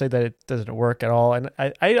other people say that it doesn't work at all, and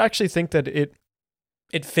I actually think that it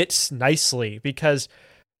fits nicely because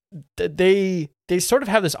they sort of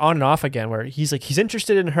have this on and off again, where he's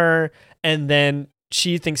interested in her, and then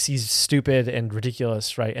she thinks he's stupid and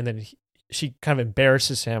ridiculous, right? And then she kind of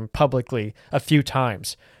embarrasses him publicly a few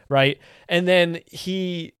times, right? And then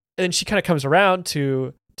she kind of comes around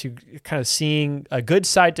to kind of seeing a good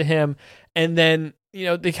side to him, and then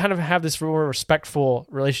they kind of have this more respectful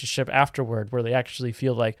relationship afterward, where they actually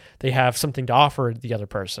feel like they have something to offer the other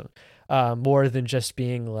person, more than just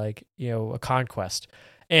being like a conquest.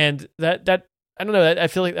 And that I don't know, I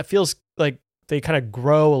feel like that feels like they kind of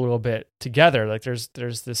grow a little bit together. Like there's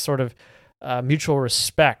this sort of mutual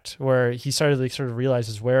respect where he sort of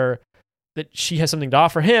realizes that she has something to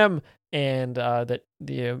offer him, and that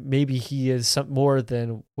maybe he is more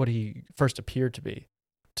than what he first appeared to be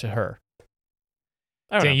to her.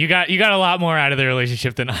 Dang, you got a lot more out of the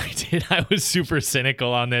relationship than I did. I was super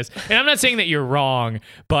cynical on this, and I'm not saying that you're wrong,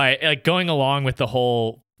 but like going along with the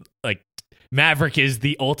whole like Maverick is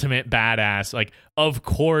the ultimate badass. Like, of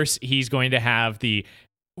course, he's going to have the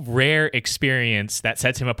rare experience that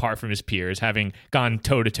sets him apart from his peers, having gone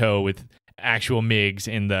toe to toe with actual MiGs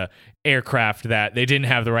in the aircraft that they didn't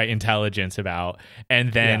have the right intelligence about,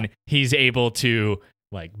 and then he's able to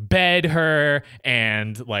like bed her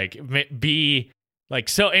and like be like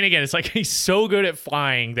so. And again, it's like he's so good at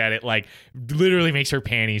flying that it like literally makes her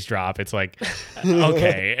panties drop. It's like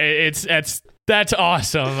okay, that's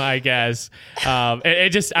awesome, I guess. It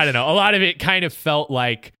just, I don't know. A lot of it kind of felt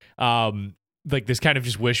like this kind of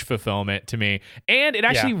just wish fulfillment to me. And it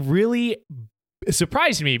actually really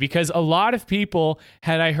surprised me because a lot of people,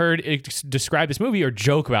 had I heard describe this movie or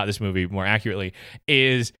joke about this movie more accurately,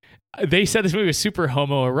 is they said this movie was super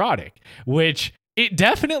homoerotic, which it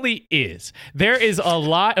definitely is. There is a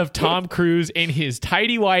lot of Tom Cruise in his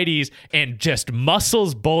tighty-whities and just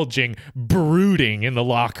muscles bulging, brooding in the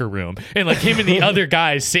locker room. And like him and the other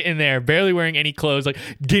guys sitting there, barely wearing any clothes, like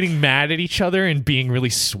getting mad at each other and being really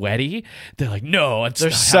sweaty. They're like, no,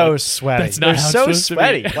 they're so sweaty. They're so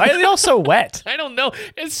sweaty. Why are they all so wet? I don't know.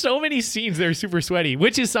 There's so many scenes that are super sweaty,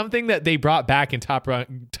 which is something that they brought back in Top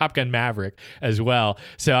Gun Maverick as well.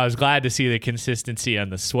 So I was glad to see the consistency on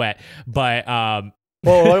the sweat. But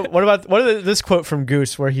well, what about this quote from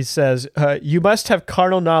Goose where he says, "You must have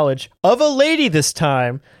carnal knowledge of a lady this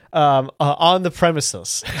time on the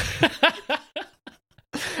premises,"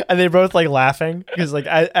 and they both like laughing because like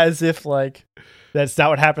as if like that's not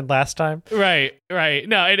what happened last time. Right.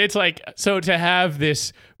 No, and it's like, so to have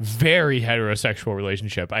this very heterosexual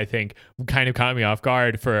relationship, I think kind of caught me off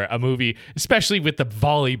guard for a movie, especially with the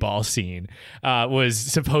volleyball scene, was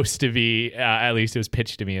supposed to be, at least it was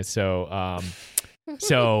pitched to me as so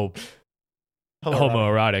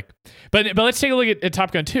homoerotic. But let's take a look at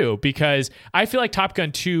Top Gun 2, because I feel like Top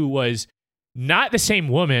Gun 2 was not the same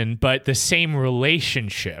woman, but the same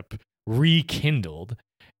relationship rekindled.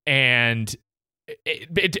 And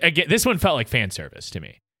again, this one felt like fan service to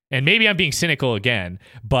me. And maybe I'm being cynical again,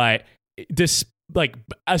 but this, like,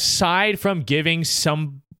 aside from giving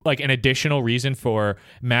some like an additional reason for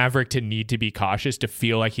Maverick to need to be cautious, to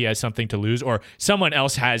feel like he has something to lose, or someone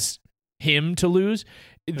else has him to lose,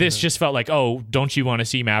 this just felt like, oh, don't you want to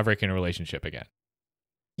see Maverick in a relationship again?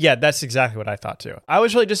 Yeah, that's exactly what I thought too. I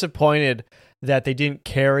was really disappointed that they didn't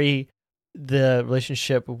carry the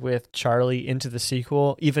relationship with Charlie into the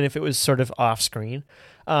sequel, even if it was sort of off screen.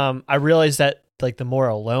 I realized that like the more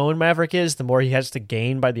alone Maverick is, the more he has to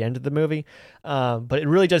gain by the end of the movie. But it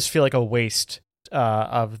really does feel like a waste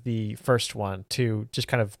of the first one to just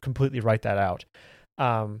kind of completely write that out.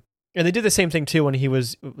 And they did the same thing too when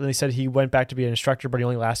they said he went back to be an instructor, but he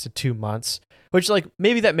only lasted 2 months, which like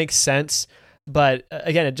maybe that makes sense. But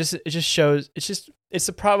again, it just shows, it's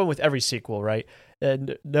the problem with every sequel, right?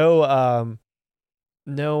 And no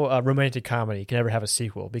romantic comedy can ever have a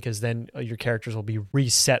sequel, because then your characters will be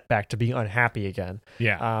reset back to being unhappy again.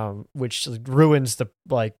 Yeah. Which ruins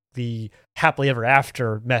the happily ever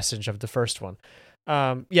after message of the first one.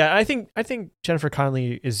 I think Jennifer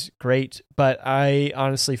Connelly is great, but I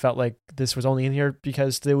honestly felt like this was only in here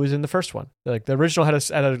because it was in the first one. Like the original had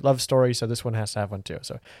a love story, so this one has to have one too.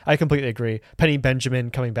 So I completely agree. Penny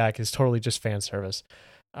Benjamin coming back is totally just fan service.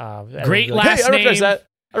 Great last name.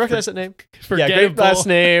 I recognize that name. Forgettable. Yeah, great last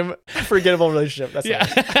name. Forgettable relationship. That's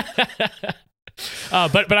it.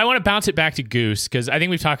 But I want to bounce it back to Goose, because I think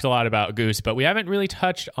we've talked a lot about Goose, but we haven't really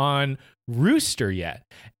touched on Rooster yet.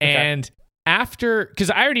 Okay. And because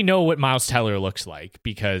I already know what Miles Teller looks like,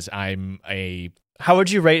 because How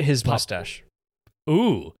would you rate his mustache?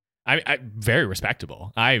 Ooh, I very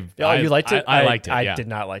respectable. You liked it? I liked it. I did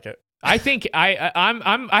not like it. I think I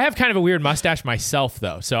have kind of a weird mustache myself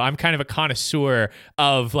though, so I'm kind of a connoisseur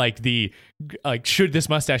of like should this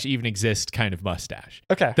mustache even exist kind of mustache.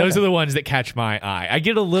 Okay, those are the ones that catch my eye. I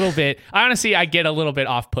get a little bit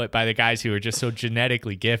off put by the guys who are just so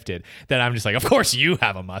genetically gifted that I'm just like, of course you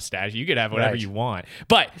have a mustache, you could have whatever you want.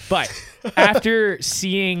 But after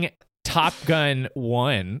seeing Top Gun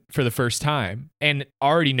 1 for the first time and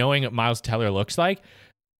already knowing what Miles Teller looks like,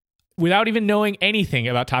 without even knowing anything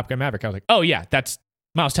about Top Gun Maverick, I was like, oh yeah, that's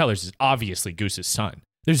Miles Teller's is obviously Goose's son.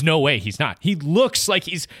 There's no way he's not. He looks like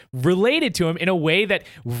he's related to him in a way that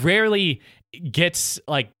rarely gets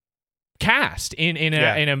like cast in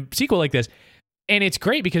a sequel like this. And it's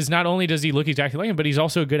great because not only does he look exactly like him, but he's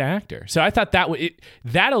also a good actor. So I thought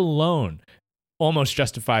that alone almost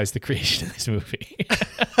justifies the creation of this movie.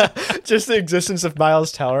 Just the existence of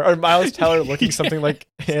Miles Teller, or Miles Teller looking something like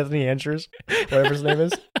Anthony Andrews, whatever his name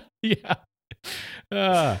is.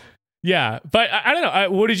 Yeah. Yeah. But I don't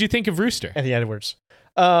know. What did you think of Rooster? Anthony Edwards.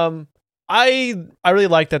 I really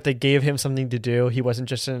like that they gave him something to do. He wasn't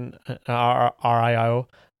just an RIO.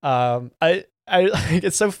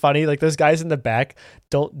 It's so funny. Like those guys in the back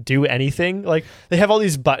don't do anything. Like they have all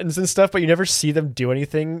these buttons and stuff, but you never see them do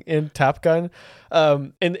anything in Top Gun.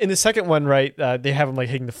 In the second one, right, they have him like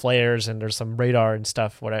hitting the flares and there's some radar and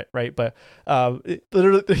stuff, right? But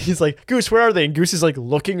literally, he's like, Goose, where are they? And Goose is like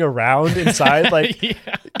looking around inside, like,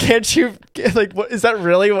 can't you, like, what is that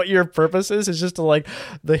really what your purpose is? It's just to like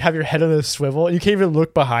have your head on a swivel and you can't even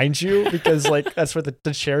look behind you because like that's where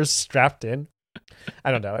the chair's strapped in.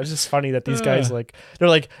 I don't know. It's just funny that these guys they're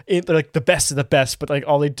like the best of the best, but like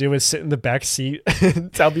all they do is sit in the back seat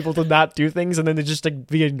and tell people to not do things, and then they just like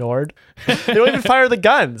be ignored. They don't even fire the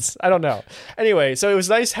guns. I don't know. Anyway, so it was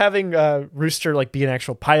nice having Rooster like be an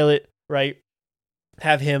actual pilot, right?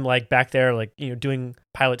 Have him like back there, like doing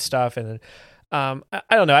pilot stuff, and then I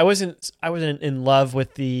don't know. I wasn't in love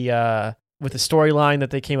with the storyline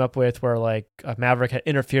that they came up with, where like Maverick had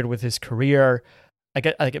interfered with his career.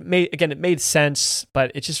 It made sense,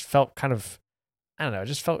 but it just felt kind of, I don't know, it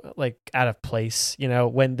just felt like out of place,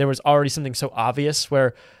 when there was already something so obvious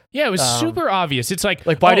where. Yeah, it was super obvious. It's like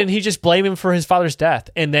why didn't he just blame him for his father's death?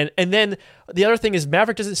 And then the other thing is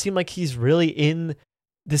Maverick doesn't seem like he's really in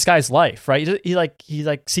this guy's life, right?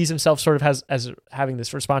 He sees himself sort of as having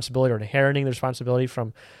this responsibility or inheriting the responsibility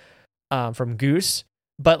from Goose.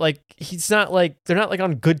 But like he's not like they're not like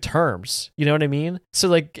on good terms, you know what I mean? So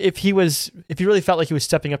like if he really felt like he was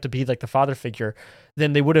stepping up to be like the father figure,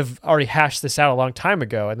 then they would have already hashed this out a long time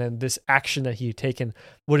ago, and then this action that he had taken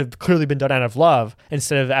would have clearly been done out of love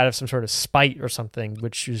instead of out of some sort of spite or something,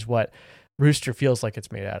 which is what Rooster feels like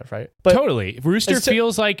it's made out of, right? But totally. Rooster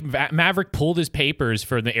feels like Maverick pulled his papers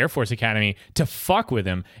for the Air Force Academy to fuck with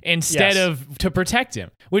him instead of to protect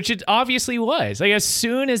him, which it obviously was. Like as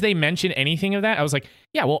soon as they mentioned anything of that, I was like,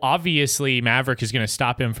 yeah, well, obviously Maverick is going to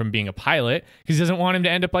stop him from being a pilot because he doesn't want him to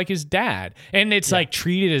end up like his dad. And it's like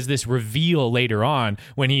treated as this reveal later on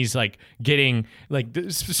when he's like getting like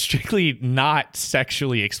strictly not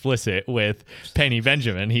sexually explicit with Penny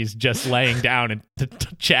Benjamin. He's just laying down and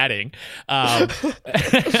chatting.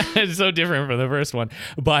 It's so different from the first one.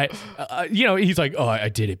 But, he's like, oh, I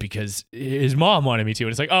did it because his mom wanted me to. And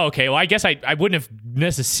it's like, oh, okay, well, I guess I wouldn't have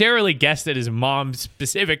necessarily guessed that his mom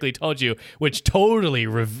specifically told you, which totally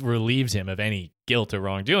relieves him of any guilt or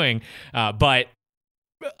wrongdoing. But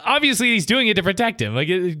obviously he's doing it to protect him. Like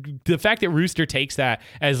the fact that Rooster takes that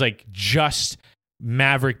as like just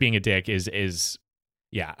Maverick being a dick is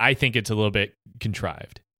I think it's a little bit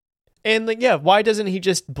contrived. And like, why doesn't he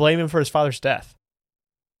just blame him for his father's death?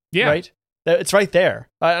 Yeah. Right? It's right there.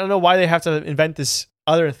 I don't know why they have to invent this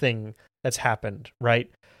other thing that's happened, right?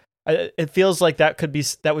 It feels like that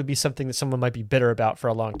would be something that someone might be bitter about for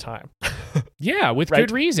a long time. Yeah, with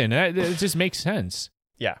good reason. It just makes sense.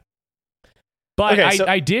 Yeah. But okay,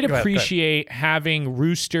 I did appreciate having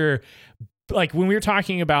Rooster, like when we were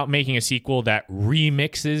talking about making a sequel that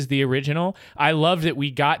remixes the original, I love that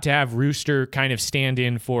we got to have Rooster kind of stand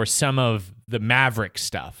in for some of the Maverick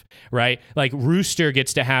stuff, right? Like Rooster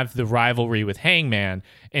gets to have the rivalry with Hangman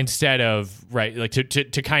instead of, right, like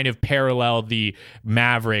to kind of parallel the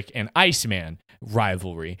Maverick and Iceman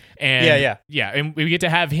rivalry. And and we get to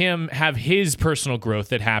have him have his personal growth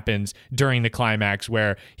that happens during the climax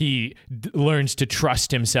where he learns to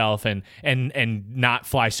trust himself and not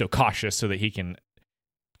fly so cautious so that he can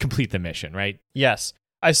complete the mission, right? Yes.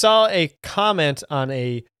 I saw a comment on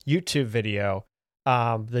a YouTube video.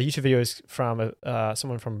 The YouTube video is from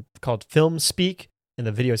someone called Film Speak, and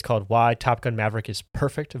the video is called "Why Top Gun Maverick is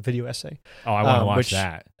Perfect," a video essay. Oh, I want to watch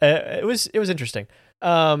that. It was interesting.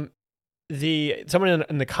 Someone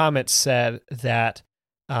in the comments said that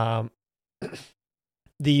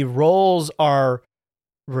The roles are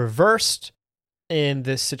reversed in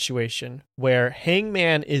this situation, where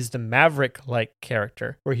Hangman is the Maverick-like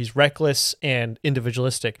character, where he's reckless and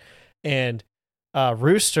individualistic, and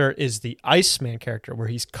Rooster is the Iceman character, where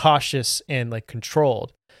he's cautious and like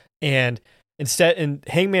controlled. And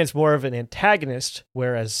Hangman's more of an antagonist,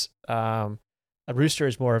 whereas Rooster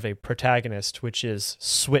is more of a protagonist, which is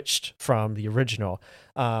switched from the original.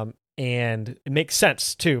 And it makes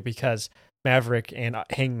sense too, because Maverick and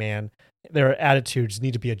Hangman, their attitudes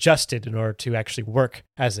need to be adjusted in order to actually work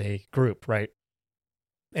as a group, right?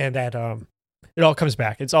 And that it all comes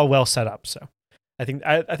back. It's all well set up. So I think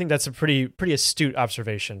that's a pretty astute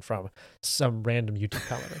observation from some random YouTube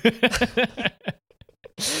commenter.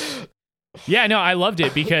 Yeah, no, I loved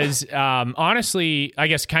it because honestly, I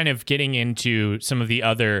guess kind of getting into some of the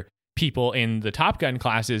other people in the Top Gun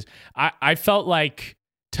classes, I felt like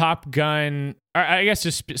Top Gun, or I guess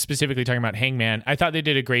just specifically talking about Hangman, I thought they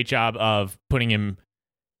did a great job of putting him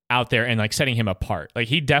out there and like setting him apart. Like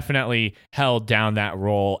he definitely held down that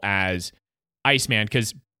role as Iceman,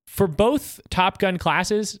 because for both Top Gun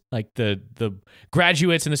classes, like the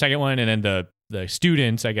graduates in the second one and then the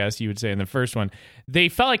students, I guess you would say in the first one, they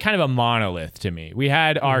felt like kind of a monolith to me. We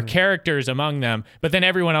had our characters among them, but then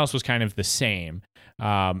everyone else was kind of the same.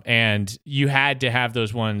 And you had to have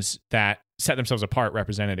those ones that set themselves apart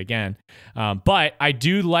represented again. But I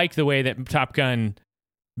do like the way that Top Gun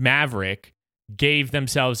Maverick gave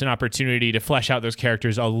themselves an opportunity to flesh out those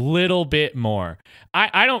characters a little bit more.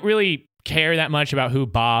 I don't really care that much about who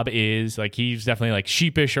Bob is. Like he's definitely like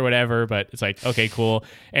sheepish or whatever, but it's like, okay, cool.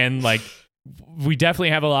 And like, we definitely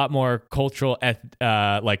have a lot more cultural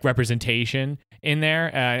like representation in there,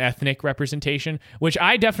 ethnic representation, which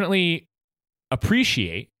I definitely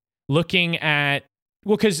appreciate looking at.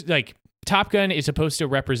 Well, because like Top Gun is supposed to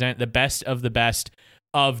represent the best of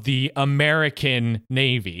the American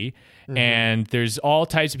Navy, and there's all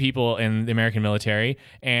types of people in the American military,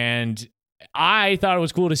 and I thought it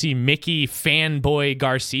was cool to see Mickey Fanboy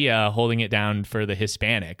Garcia holding it down for the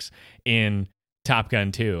Hispanics in Top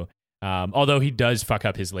Gun 2. Although he does fuck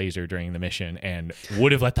up his laser during the mission and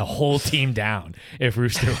would have let the whole team down if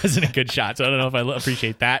Rooster wasn't a good shot. So I don't know if I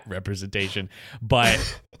appreciate that representation,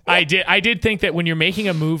 but I did think that when you're making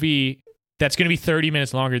a movie that's going to be 30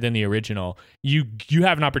 minutes longer than the original, you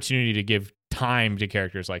have an opportunity to give time to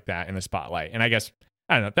characters like that in the spotlight. And I guess,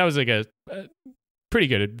 I don't know, that was like a pretty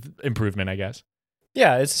good improvement, I guess.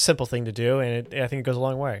 Yeah, it's a simple thing to do, and I think it goes a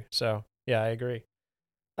long way. So yeah, I agree.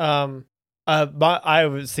 I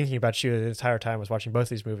was thinking about you the entire time I was watching both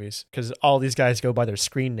these movies, because all these guys go by their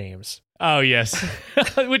screen names. Oh, yes.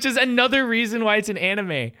 Which is another reason why it's an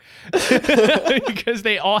anime. Because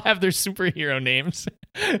they all have their superhero names.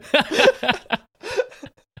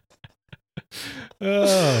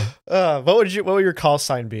 What would your call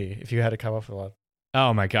sign be if you had to come up with one?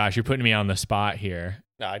 Oh my gosh, you're putting me on the spot here.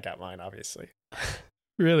 No, I got mine, obviously.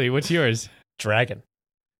 Really? What's yours? Dragon.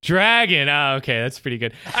 Oh, okay, that's pretty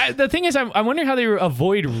good. The thing is, I'm wondering how they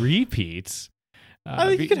avoid repeats. I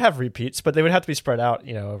think you could have repeats, but they would have to be spread out,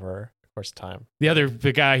 over the course of time.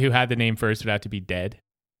 The guy who had the name first would have to be dead.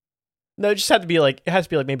 No, it just had to be it has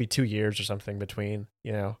to be maybe 2 years or something between,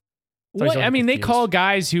 Well, I mean, they call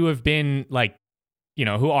guys who have been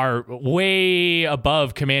who are way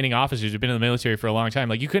above commanding officers who've been in the military for a long time.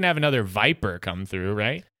 Like you couldn't have another Viper come through,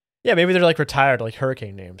 right? Yeah, maybe they're retired,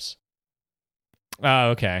 hurricane names. Oh,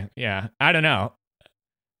 okay. Yeah. I don't know.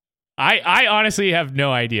 I honestly have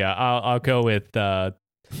no idea. I'll go with Paprika.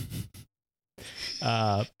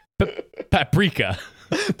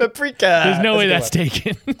 Paprika. There's no way that's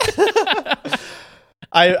taken.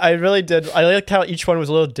 I really did. I liked how each one was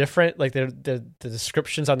a little different. Like the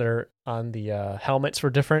descriptions on the helmets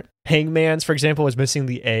were different. Hangman's, for example, was missing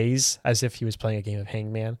the A's, as if he was playing a game of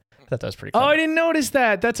Hangman. I thought that was pretty cool. Oh, I didn't notice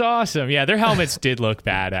that. That's awesome. Yeah, their helmets did look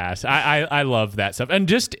badass. I love that stuff. And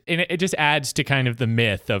it just adds to kind of the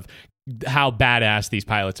myth of how badass these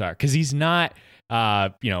pilots are. Because he's not,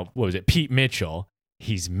 what was it, Pete Mitchell.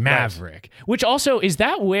 He's Maverick. Right. Which also, is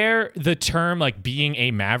that where the term being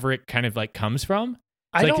a Maverick kind of comes from?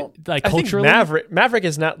 I culturally? Think Maverick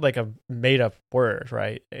is not a made up word,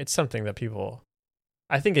 right? It's something that people...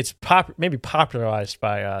 I think it's maybe popularized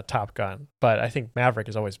by Top Gun, but I think Maverick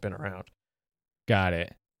has always been around. Got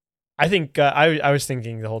it. I think I was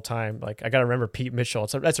thinking the whole time, I got to remember Pete Mitchell.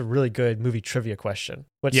 That's a really good movie trivia question.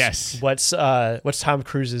 What's Tom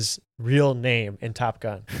Cruise's real name in Top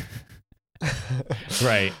Gun?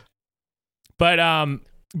 Right. But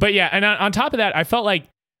yeah, and on top of that, I felt like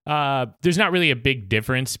there's not really a big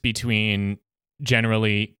difference between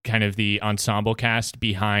generally kind of the ensemble cast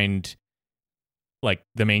behind like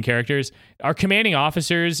the main characters. Our commanding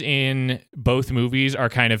officers in both movies are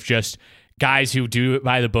kind of just guys who do it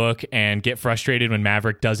by the book and get frustrated when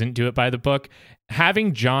Maverick doesn't do it by the book.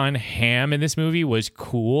 Having John Hamm in this movie was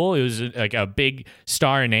cool. It was like a big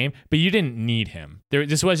star name, but you didn't need him.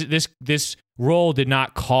 This role did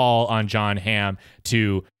not call on John Hamm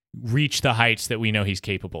to reach the heights that we know he's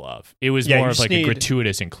capable of. It was more of like a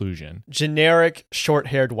gratuitous inclusion. Generic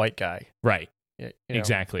short-haired white guy. Right.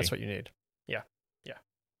 Exactly. That's what you need. Yeah.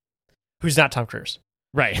 Who's not Tom Cruise.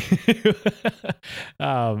 Right.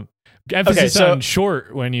 Emphasis on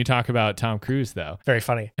short when you talk about Tom Cruise, though. Very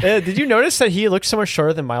funny. Did you notice that he looks so much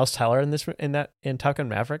shorter than Miles Teller in Top Gun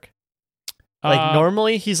Maverick? Like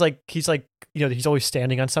normally he's like he's always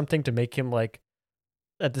standing on something to make him like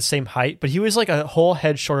at the same height, but he was like a whole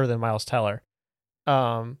head shorter than Miles Teller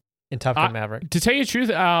in Top Gun Maverick. To tell you the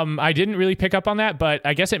truth, I didn't really pick up on that, but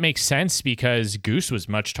I guess it makes sense because Goose was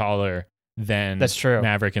much taller than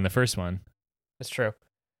Maverick in the first one. That's true.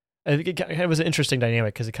 I think it was an interesting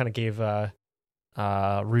dynamic because it kind of gave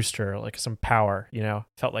Rooster like some power.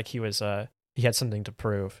 Felt like he had something to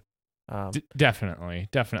prove. Definitely,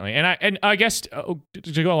 and I guess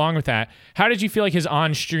to go along with that, how did you feel like his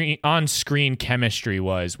on-screen chemistry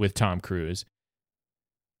was with Tom Cruise?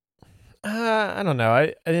 I don't know.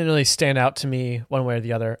 I didn't really stand out to me one way or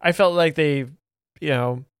the other. I felt like they're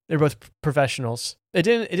both professionals. It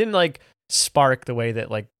didn't like spark the way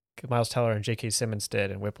that like Miles Teller and J.K. Simmons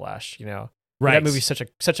did in Whiplash. Right. That movie's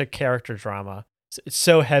such a character drama. It's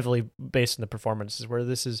so heavily based on the performances, where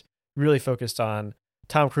this is really focused on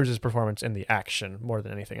Tom Cruise's performance in the action more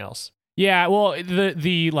than anything else. Yeah, well,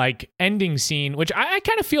 the like ending scene, which I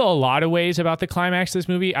kind of feel a lot of ways about the climax of this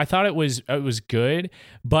movie. I thought it was good,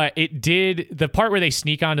 but the part where they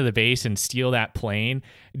sneak onto the base and steal that plane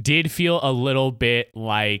did feel a little bit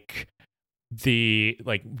like the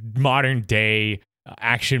like modern day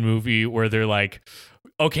action movie where they're like,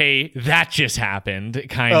 okay, that just happened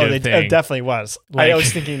kind of thing. It definitely was. I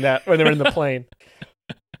was thinking that when they were in the plane.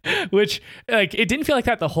 Which, like, it didn't feel like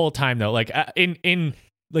that the whole time, though. Like, in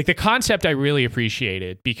like the concept I really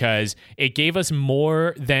appreciated because it gave us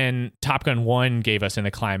more than Top Gun 1 gave us in the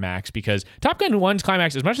climax, because Top Gun 1's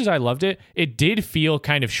climax, as much as I loved it, it did feel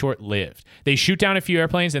kind of short-lived. They shoot down a few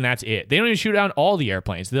airplanes and that's it. They don't even shoot down all the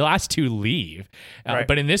airplanes. The last two leave. Right.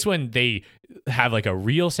 But in this one, they have like a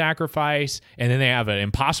real sacrifice, and then they have an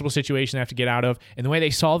impossible situation they have to get out of, and the way they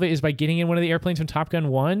solve it is by getting in one of the airplanes from Top Gun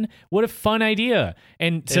 1. What a fun idea.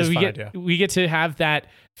 And so we get to have that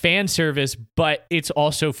fan service, but it's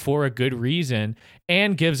also for a good reason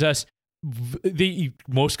and gives us the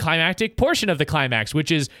most climactic portion of the climax,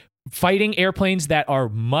 which is fighting airplanes that are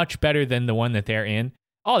much better than the one that they're in.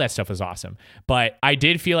 All that stuff was awesome. But I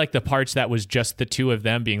did feel like the parts that was just the two of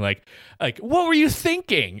them being like, what were you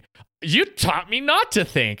thinking? You taught me not to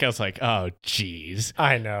think. I was like, oh, geez.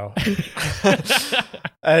 I know.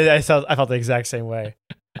 I felt the exact same way.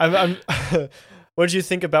 What did you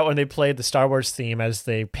think about when they played the Star Wars theme as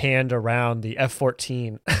they panned around the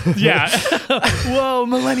F-14? Yeah. Whoa,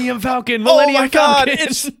 Millennium Falcon. Oh my God,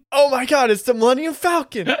 it's the Millennium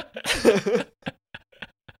Falcon.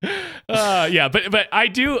 Yeah, but I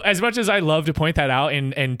do, as much as I love to point that out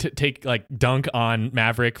and to take like dunk on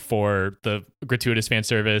Maverick for the gratuitous fan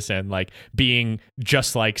service and like being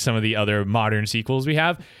just like some of the other modern sequels we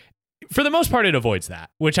have, for the most part it avoids that,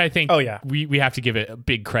 which I think we have to give it a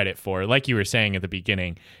big credit for. Like you were saying at the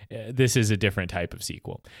beginning, this is a different type of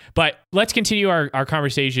sequel. But let's continue our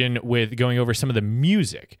conversation with going over some of the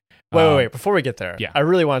music. Wait, before we get there, I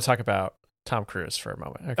really want to talk about Tom Cruise for a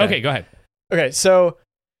moment. Okay, go ahead. Okay, so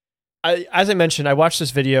as I mentioned, I watched this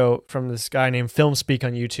video from this guy named Film Speak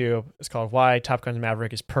on YouTube. It's called "Why Top Gun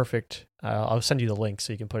Maverick is Perfect." I'll send you the link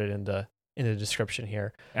so you can put it in the description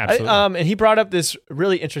here. Absolutely. And he brought up this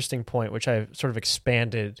really interesting point, which I've sort of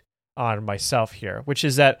expanded on myself here, which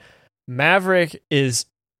is that Maverick is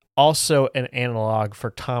also an analog for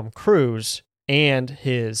Tom Cruise and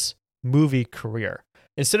his movie career.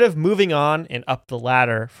 Instead of moving on and up the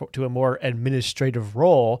ladder to a more administrative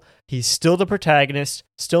role, he's still the protagonist,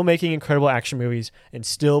 still making incredible action movies, and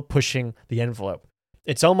still pushing the envelope.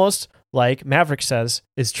 It's almost like Maverick says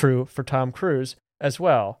is true for Tom Cruise as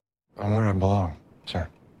well. I'm where I belong, sir.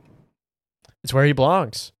 It's where he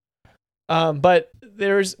belongs. But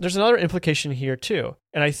there's another implication here too,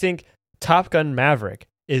 and I think Top Gun Maverick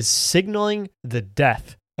is signaling the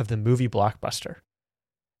death of the movie blockbuster.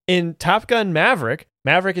 In Top Gun Maverick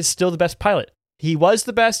is still the best pilot. He was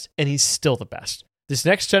the best, and he's still the best. This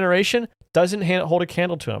next generation doesn't hold a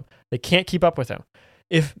candle to him. They can't keep up with him.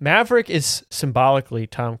 If Maverick is symbolically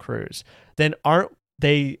Tom Cruise, then aren't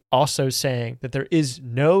they also saying that there is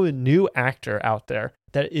no new actor out there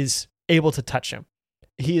that is able to touch him.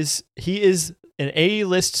 He is an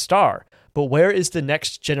A-list star, but where is the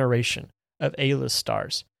next generation of A-list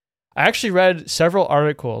stars? I actually read several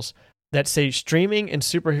articles that say streaming and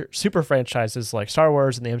super franchises like Star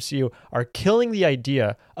Wars and the MCU are killing the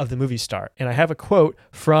idea of the movie star. And I have a quote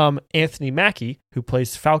from Anthony Mackie, who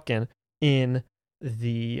plays Falcon in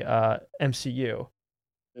the MCU.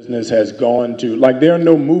 Business has gone to, like, there are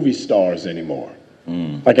no movie stars anymore.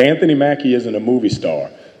 Like, Anthony Mackie isn't a movie star.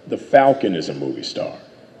 The Falcon is a movie star.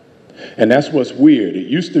 And that's what's weird. It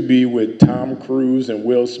used to be with Tom Cruise and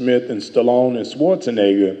Will Smith and Stallone and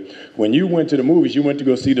Schwarzenegger. When you went to the movies, you went to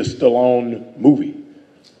go see the Stallone movie.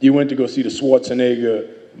 You went to go see the Schwarzenegger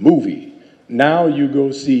movie. Now you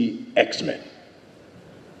go see X-Men.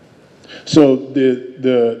 So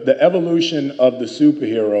the evolution of the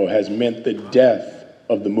superhero has meant the death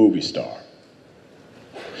of the movie star.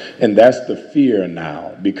 And that's the fear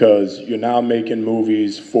now, because you're now making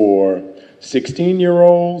movies for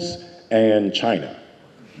 16-year-olds and China.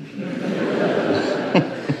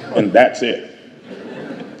 And that's it.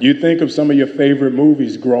 You think of some of your favorite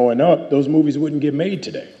movies growing up, those movies wouldn't get made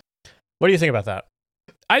today. What do you think about that?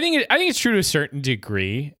 I think it's true to a certain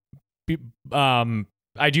degree.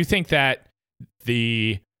 I do think that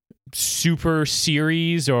the super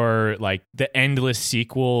series or like the endless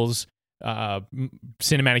sequels,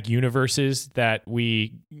 cinematic universes that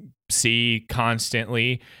we see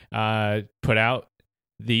constantly put out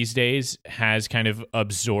these days has kind of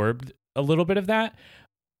absorbed a little bit of that.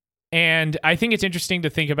 And I think it's interesting to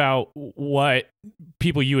think about what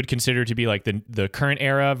people you would consider to be like the current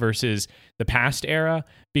era versus the past era,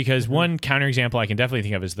 because one counterexample I can definitely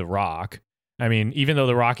think of is The Rock. I mean, even though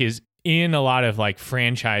The Rock is in a lot of like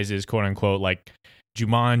franchises, quote unquote, like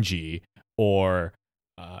Jumanji or,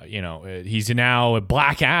 he's now a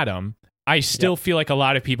Black Adam, I still feel like a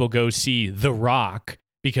lot of people go see The Rock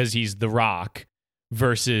because he's The Rock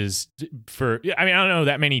versus I don't know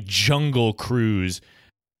that many Jungle Cruise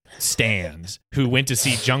stands who went to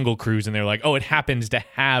see Jungle Cruise and they're like, oh, it happens to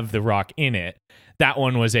have The Rock in it. That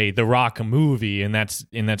one was a The Rock movie, and that's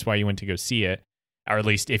why you went to go see it. Or at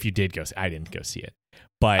least if you did go see, I didn't go see it.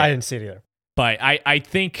 But I didn't see it either. But I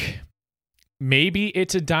think maybe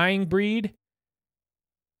it's a dying breed.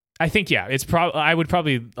 I think, yeah, I would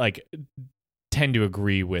probably like tend to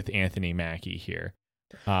agree with Anthony Mackie here.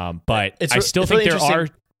 But I still think there are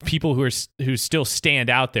people who still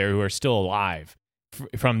stand out there who are still alive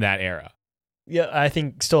from that era. Yeah, I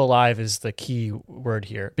think still alive is the key word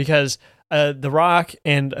here, because The Rock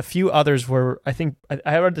and a few others were, I think,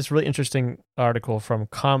 I read this really interesting article from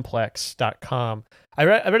Complex.com. I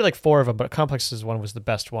read like 4 of them, but Complex's one was the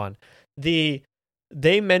best one. They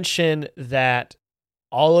mention that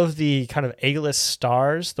all of the kind of A-list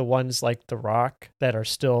stars, the ones like The Rock that are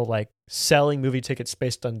still like selling movie tickets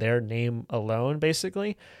based on their name alone,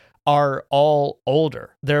 basically, are all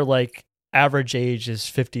older. They're like average age is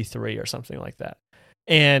 53 or something like that.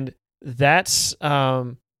 And that's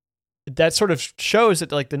that sort of shows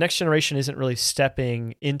that like the next generation isn't really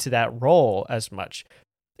stepping into that role as much.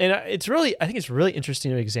 And I think it's really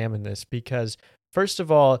interesting to examine this, because first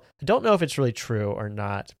of all, I don't know if it's really true or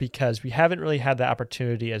not, because we haven't really had that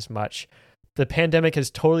opportunity as much. The pandemic has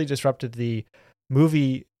totally disrupted the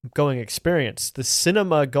movie going experience. The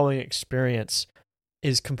cinema going experience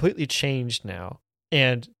is completely changed now.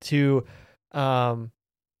 And to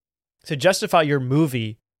justify your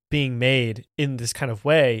movie being made in this kind of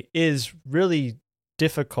way is really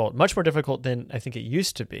difficult, much more difficult than I think it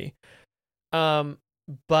used to be.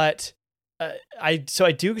 But I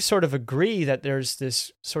do sort of agree that there's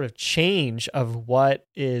this sort of change of what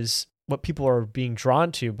people are being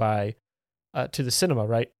drawn to by to the cinema,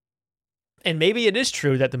 right? And maybe it is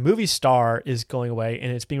true that the movie star is going away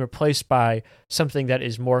and it's being replaced by something that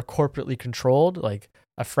is more corporately controlled, like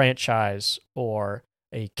a franchise or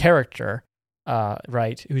a character,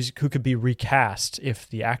 right? Who could be recast if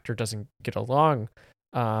the actor doesn't get along.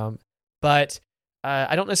 But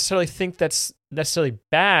I don't necessarily think that's necessarily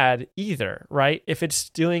bad either, right? If it's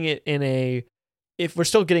doing it if we're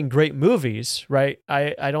still getting great movies, right?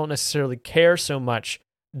 I don't necessarily care so much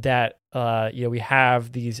that we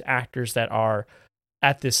have these actors that are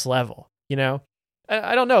at this level,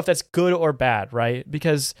 I don't know if that's good or bad, right?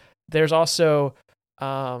 Because there's also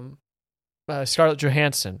Scarlett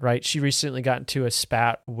Johansson, right? She recently got into a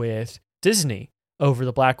spat with Disney over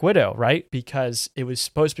the Black Widow, right? Because it was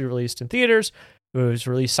supposed to be released in theaters. It was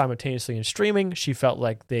released simultaneously in streaming. She felt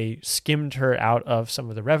like they skimmed her out of some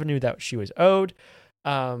of the revenue that she was owed.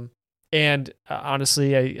 And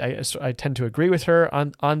honestly, I tend to agree with her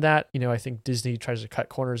on that. I think Disney tries to cut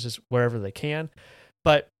corners wherever they can,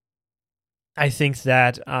 but I think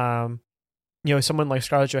that someone like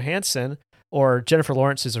Scarlett Johansson or Jennifer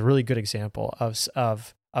Lawrence is a really good example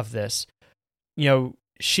of this.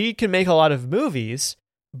 She can make a lot of movies,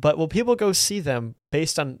 but will people go see them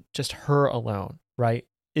based on just her alone, right?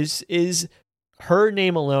 Is her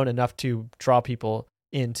name alone enough to draw people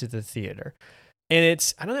into the theater?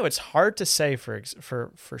 And I don't know, it's hard to say for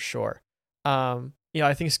sure.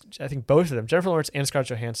 I think both of them, Jennifer Lawrence and Scarlett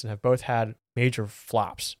Johansson, have both had major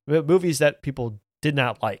flops, movies that people did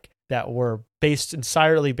not like, that were based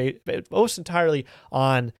most entirely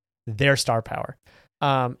on their star power.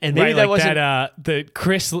 And maybe that wasn't the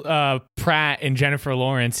Chris Pratt and Jennifer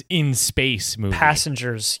Lawrence in space movie.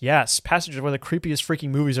 Passengers, yes, Passengers, one of the creepiest freaking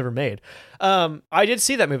movies ever made. I did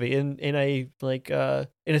see that movie in a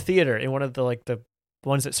theater, in one of the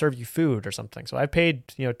ones that serve you food or something. So I paid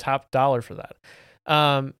top dollar for that.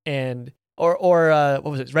 And what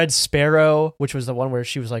was it? Red Sparrow, which was the one where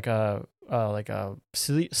she was like a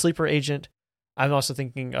sleeper agent. I'm also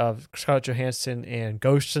thinking of Scarlett Johansson and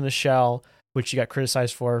Ghost in the Shell, which she got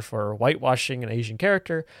criticized for whitewashing an Asian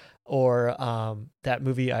character, or that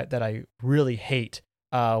movie that I really hate,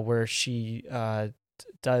 where she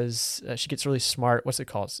she gets really smart. What's it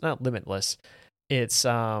called? It's not Limitless. It's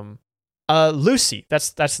Lucy.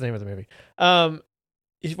 That's the name of the movie.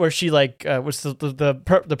 Where she what's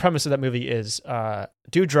the premise of that movie is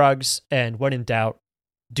do drugs, and when in doubt,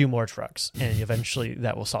 do more drugs, and eventually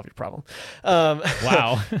that will solve your problem.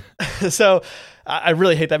 Wow. So I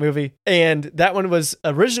really hate that movie. And that one was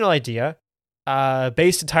original idea,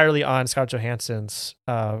 based entirely on Scarlett Johansson's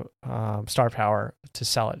star power to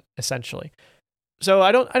sell it, essentially. So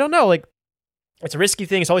I don't know. It's a risky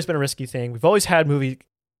thing. It's always been a risky thing. We've always had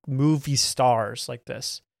movie stars like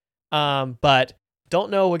this, but don't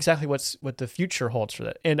know exactly what the future holds for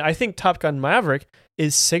that. And I think Top Gun Maverick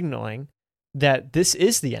is signaling that this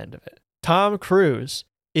is the end of it. Tom Cruise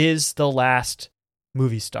is the last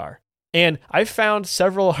movie star. And I found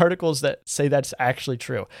several articles that say that's actually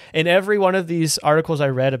true. In every one of these articles I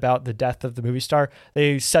read about the death of the movie star,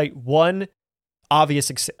 they cite one obvious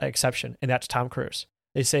exception, and that's Tom Cruise.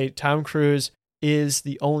 They say Tom Cruise is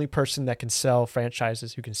the only person that can sell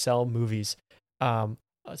franchises, who can sell movies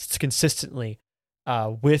consistently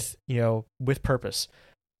with purpose.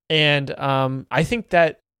 And I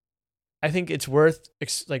think it's worth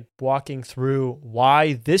walking through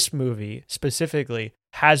why this movie specifically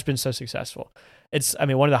has been so successful. It's,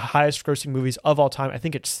 one of the highest grossing movies of all time. I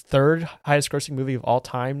think it's third highest grossing movie of all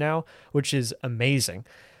time now, which is amazing.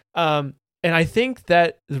 And I think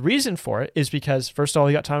that the reason for it is because, first of all,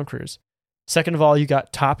 you got Tom Cruise. Second of all, you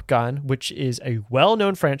got Top Gun, which is a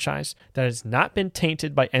well-known franchise that has not been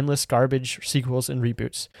tainted by endless garbage sequels and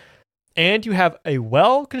reboots. And you have a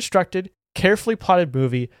well-constructed, carefully plotted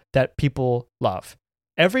movie that people love.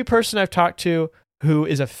 Every person I've talked to who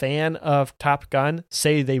is a fan of Top Gun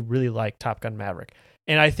say they really like Top Gun Maverick.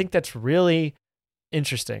 And I think that's really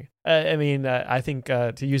interesting. I think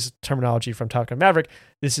to use terminology from Top Gun Maverick,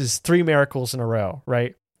 this is 3 miracles in a row,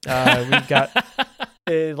 right? We've got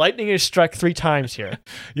lightning is struck 3 times here.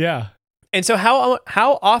 Yeah. And so how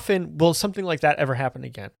often will something like that ever happen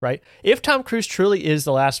again, right? If Tom Cruise truly is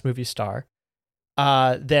the last movie star,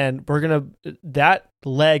 then that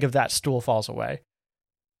leg of that stool falls away.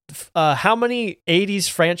 How many 80s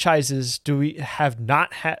franchises do we have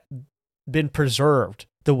not been preserved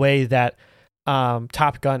the way that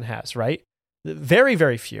Top Gun has, right? Very,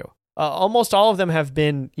 very few. Almost all of them have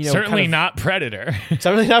been, certainly not Predator.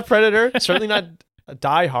 Certainly not Predator. Certainly not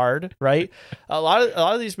Die Hard, right? A lot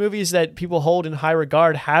of these movies that people hold in high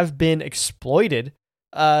regard have been exploited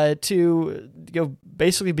to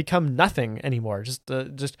basically become nothing anymore,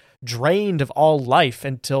 just drained of all life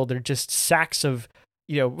until they're just sacks of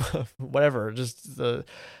whatever, just the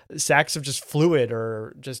sacks of just fluid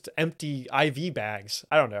or just empty IV bags.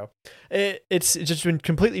 I don't know. It's just been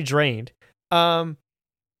completely drained. And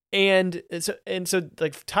so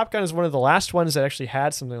Top Gun is one of the last ones that actually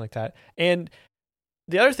had something like that. And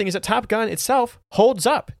the other thing is that Top Gun itself holds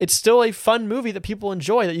up. It's still a fun movie that people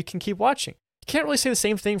enjoy, that you can keep watching. You can't really say the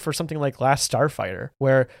same thing for something like Last Starfighter,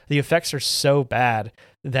 where the effects are so bad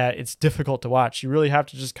that it's difficult to watch. You really have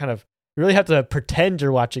to pretend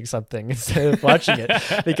you're watching something instead of watching it,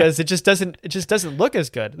 because it just doesn't look as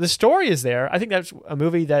good. The story is there. I think that's a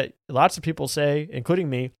movie that lots of people say, including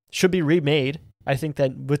me, should be remade. I think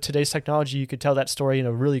that with today's technology, you could tell that story in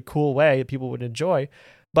a really cool way that people would enjoy.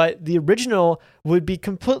 But the original would be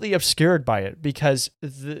completely obscured by it, because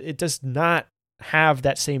it does not have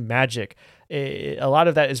that same magic. a lot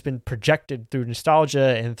of that has been projected through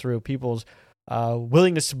nostalgia and through people's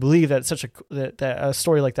willingness to believe that that a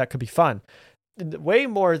story like that could be fun. Way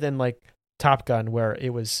more than like Top Gun, where it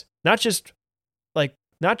was not just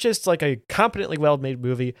like a competently well-made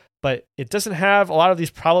movie, but it doesn't have a lot of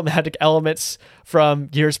these problematic elements from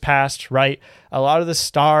years past, right? A lot of the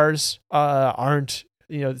stars aren't,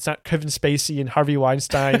 it's not Kevin Spacey and Harvey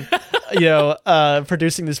Weinstein,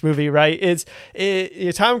 producing this movie, right?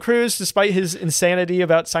 It's Tom Cruise, despite his insanity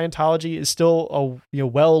about Scientology, is still a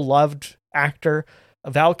well-loved actor.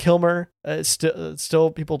 Val Kilmer, still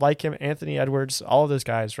people like him. Anthony Edwards, all of those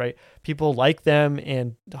guys, right? People like them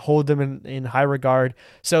and hold them in high regard.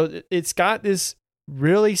 So it's got this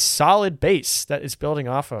really solid base that it's building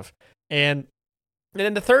off of. And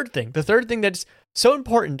then the third thing that's so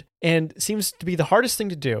important and seems to be the hardest thing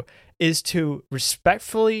to do is to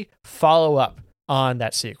respectfully follow up on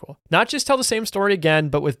that sequel. Not just tell the same story again,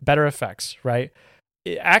 but with better effects, right?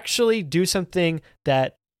 Actually do something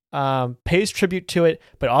that pays tribute to it,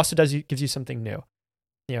 but also gives you something new.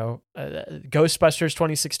 Ghostbusters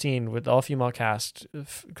 2016 with all female cast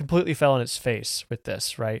completely fell on its face with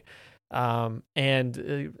this, right? That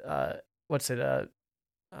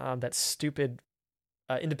stupid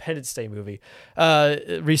Independence Day movie,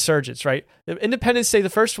 Resurgence, right? Independence Day, the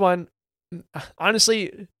first one,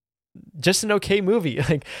 honestly, just an okay movie.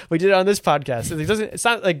 Like we did it on this podcast. It's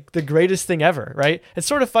not like the greatest thing ever, right? It's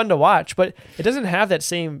sort of fun to watch, but it doesn't have that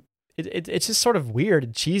same. It's just sort of weird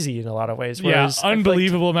and cheesy in a lot of ways. Whereas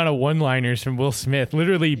unbelievable amount of one-liners from Will Smith,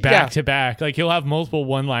 literally back to back. Like he'll have multiple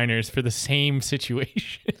one-liners for the same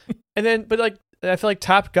situation. And then, but like I feel like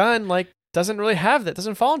Top Gun doesn't really have that.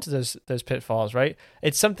 Doesn't fall into those pitfalls, right?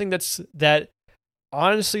 It's something that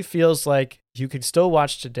honestly feels like you could still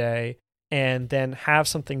watch today and then have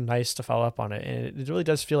something nice to follow up on it. And it really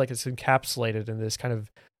does feel like it's encapsulated in this kind of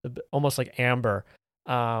almost like amber,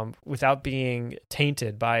 without being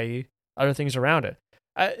tainted by other things around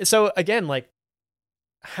it. So again, like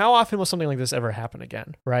how often will something like this ever happen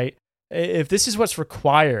again, right? If this is what's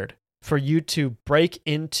required for you to break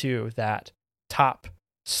into that top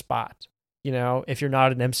spot, if you're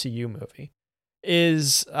not an MCU movie,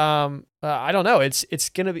 is I don't know. It's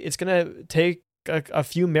gonna take a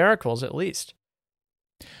few miracles at least.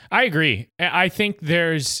 I agree. I think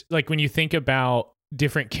there's like when you think about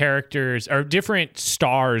different characters or different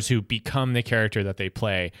stars who become the character that they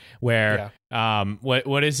play, where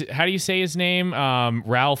what is it? How do you say his name?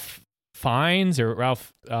 Ralph Fiennes or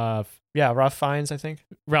Ralph? Ralph Fiennes, I think.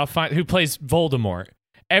 Ralph Fiennes, who plays Voldemort.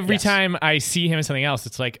 Every time I see him in something else,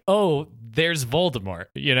 it's like, oh, there's Voldemort,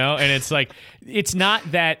 And it's like, it's not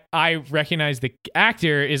that I recognize the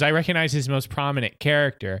actor, is I recognize his most prominent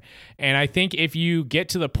character. And I think if you get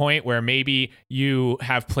to the point where maybe you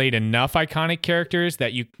have played enough iconic characters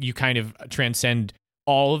that you kind of transcend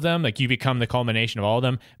all of them, like you become the culmination of all of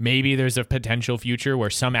them, maybe there's a potential future where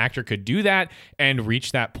some actor could do that and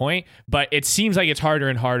reach that point. But it seems like it's harder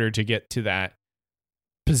and harder to get to that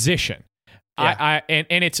position. Yeah.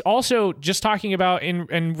 And it's also just talking about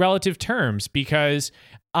in relative terms, because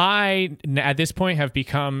I, at this point, have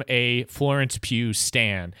become a Florence Pugh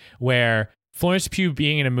stan, where Florence Pugh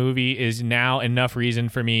being in a movie is now enough reason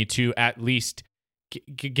for me to at least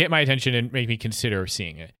get my attention and make me consider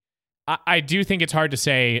seeing it. I do think it's hard to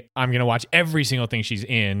say I'm going to watch every single thing she's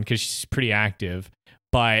in because she's pretty active,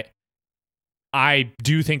 but I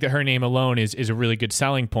do think that her name alone is a really good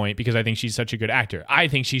selling point because I think she's such a good actor. I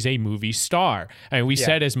think she's a movie star. I mean, we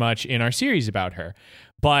said as much in our series about her,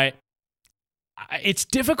 but it's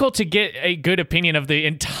difficult to get a good opinion of the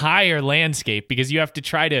entire landscape because you have to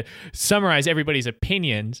try to summarize everybody's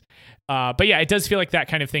opinions. But yeah, it does feel like that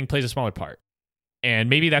kind of thing plays a smaller part. And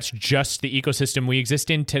maybe that's just the ecosystem we exist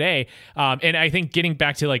in today. And I think getting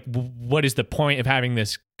back to like, what is the point of having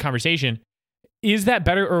this conversation? Is that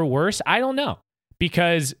better or worse? I don't know.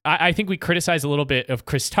 Because I think we criticized a little bit of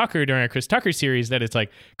Chris Tucker during our Chris Tucker series that it's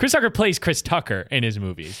like Chris Tucker plays Chris Tucker in his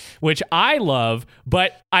movies, which I love,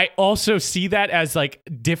 but I also see that as like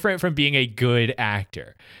different from being a good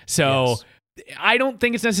actor. So I don't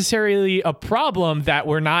think it's necessarily a problem that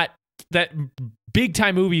that big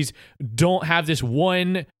time movies don't have this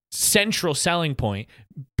one central selling point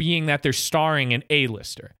being that they're starring an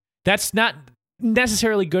A-lister. That's not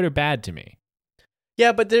necessarily good or bad to me.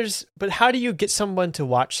 Yeah, but how do you get someone to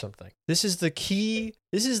watch something? This is the key.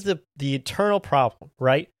 This is the eternal problem,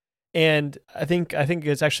 right? And I think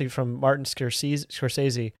it's actually from Martin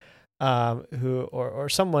Scorsese, who or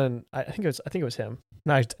someone. I think it was him.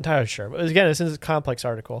 Not entirely sure, but again, this is a complex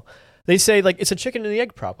article. They say like it's a chicken and the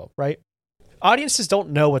egg problem, right? Audiences don't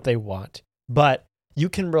know what they want, but you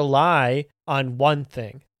can rely on one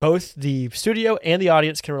thing, both the studio and the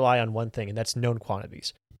audience can rely on one thing, and that's known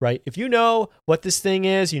quantities, right? If you know what this thing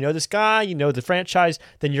is, you know this guy, you know the franchise,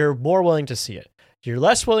 then you're more willing to see it. You're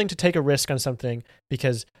less willing to take a risk on something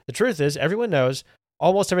because the truth is everyone knows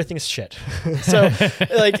almost everything's shit. So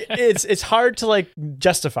like it's hard to like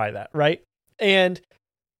justify that, right? And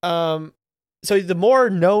so the more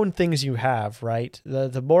known things you have, right?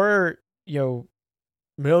 The more,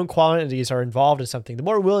 known quantities are involved in something, the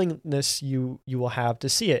more willingness you will have to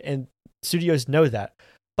see it. And studios know that.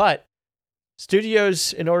 But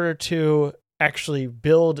studios, in order to actually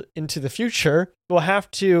build into the future, will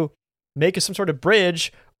have to make some sort of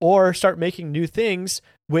bridge or start making new things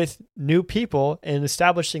with new people and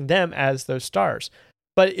establishing them as those stars.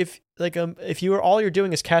 But if all you're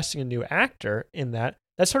doing is casting a new actor in that,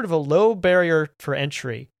 that's sort of a low barrier for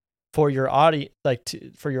entry for your audience,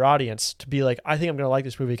 for your audience to be like, I think I'm going to like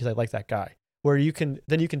this movie because I like that guy. Where you can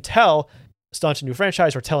tell, launch a new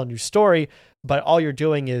franchise or tell a new story, but all you're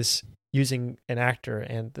doing is using an actor,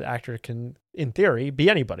 and the actor can, in theory, be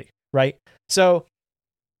anybody, right? So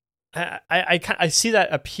I see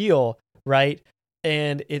that appeal, right?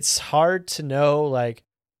 And it's hard to know like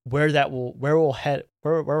where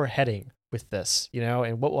we're heading with this,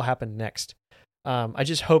 and what will happen next. I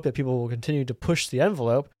just hope that people will continue to push the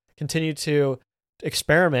envelope, continue to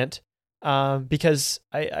experiment, because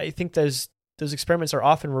I think those experiments are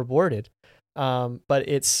often rewarded, but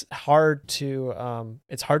it's hard to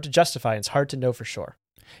justify. It's hard to know for sure.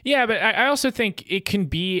 Yeah, but I also think it can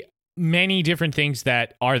be many different things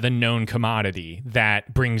that are the known commodity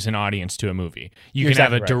that brings an audience to a movie. You can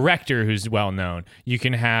have a director who's well known. You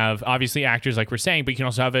can have obviously actors like we're saying, but you can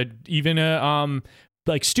also have a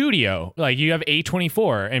studio. Like you have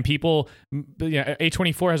A24 and people,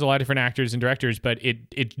 A24 has a lot of different actors and directors, but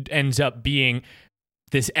it ends up being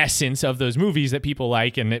this essence of those movies that people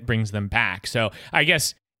like, and it brings them back. So I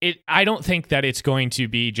guess I don't think that it's going to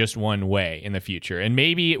be just one way in the future. And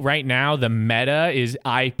maybe right now the meta is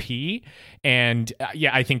IP. And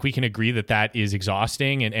I think we can agree that is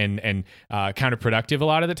exhausting and counterproductive a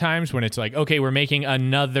lot of the times when it's like, okay, we're making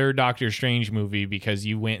another Doctor Strange movie because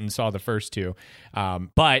you went and saw the first two.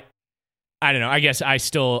 But I don't know. I guess I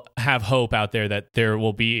still have hope out there that there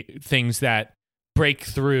will be things that break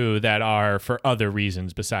through that are for other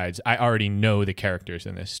reasons besides I already know the characters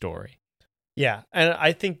in this story. Yeah, and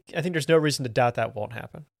I think there's no reason to doubt that won't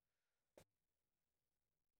happen.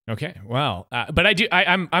 Okay, well, but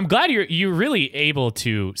I'm glad you're really able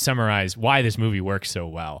to summarize why this movie works so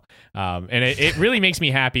well, and it really makes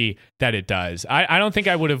me happy that it does. I don't think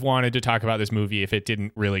I would have wanted to talk about this movie if it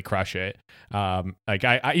didn't really crush it.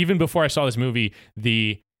 I even before I saw this movie,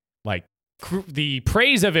 the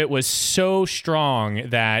praise of it was so strong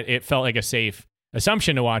that it felt like a safe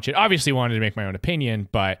assumption to watch it. Obviously wanted to make my own opinion,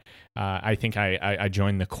 but I think I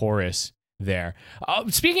joined the chorus there.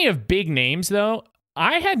 Speaking of big names, though,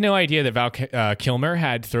 I had no idea that Val Kilmer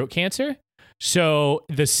had throat cancer. So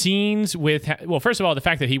the scenes with, first of all, the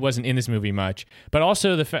fact that he wasn't in this movie much, but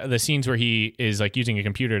also the scenes where he is like using a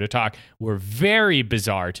computer to talk were very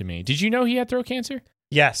bizarre to me. Did you know he had throat cancer?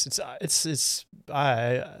 Yes, it's.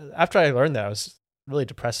 After I learned that, it was really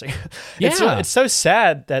depressing. Yeah, it's so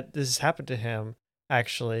sad that this has happened to him.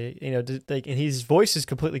 Actually, and his voice is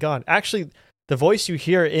completely gone. Actually, the voice you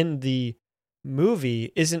hear in the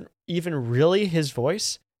movie isn't even really his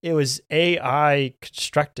voice. It was AI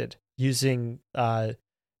constructed using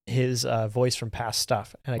his voice from past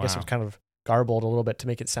stuff, and I guess it was kind of garbled a little bit to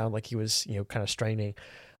make it sound like he was, kind of straining.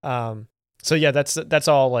 So yeah, that's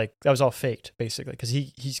all that was all faked basically because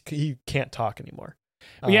he can't talk anymore.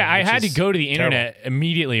 Yeah, I had to go to the internet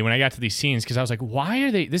immediately when I got to these scenes because I was like, why are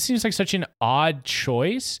they? This seems like such an odd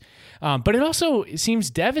choice. But it also seems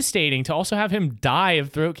devastating to also have him die of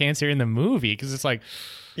throat cancer in the movie because it's like,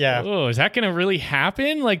 oh, is that going to really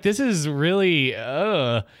happen? Like, this is really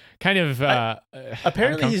kind of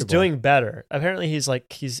apparently he's doing better. Apparently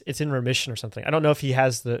it's in remission or something. I don't know if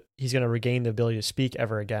he's going to regain the ability to speak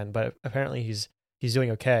ever again, but apparently he's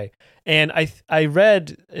doing okay. And I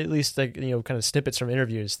read at least kind of snippets from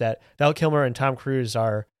interviews that Val Kilmer and Tom Cruise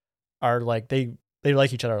are like they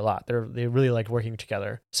like each other a lot. They really like working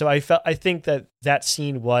together. So I think that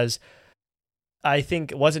scene was, I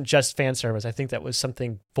think it wasn't just fan service. I think that was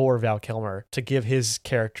something for Val Kilmer to give his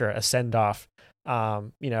character a send off,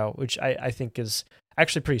 which I think is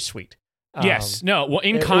actually pretty sweet. Yes. No. Well,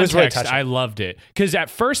 in it was really context, touching. I loved it because at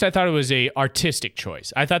first I thought it was a artistic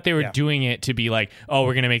choice. I thought they were doing it to be like, oh,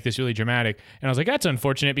 we're going to make this really dramatic, and I was like, that's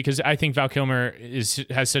unfortunate because I think Val Kilmer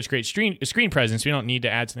has such great screen presence. We don't need to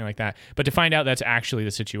add something like that. But to find out that's actually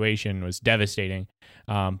the situation was devastating.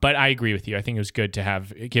 But I agree with you. I think it was good to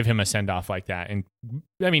give him a send off like that. And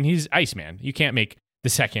I mean, he's Iceman. You can't make the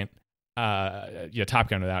second Top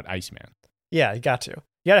Gun without Iceman. Yeah, you got to.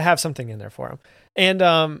 You got to have something in there for him. And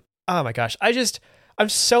oh my gosh, I'm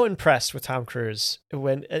so impressed with Tom Cruise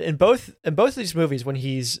when in both of these movies when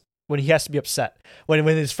he has to be upset when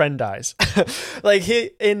his friend dies, like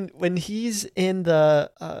when he's in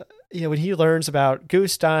the when he learns about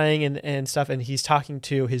Goose dying and stuff, and he's talking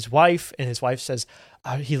to his wife, and his wife says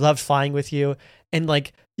he loved flying with you, and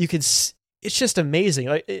like you could, it's just amazing.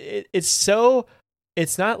 Like it's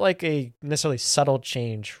not like a necessarily subtle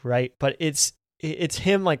change, right? But it's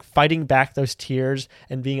him like fighting back those tears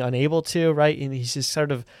and being unable to, right? And he's just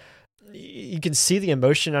sort of, you can see the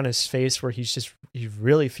emotion on his face where he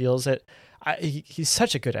really feels it. He's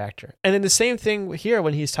such a good actor. And then the same thing here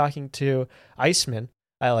when he's talking to Iceman.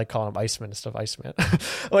 I like calling him Iceman instead of Iceman.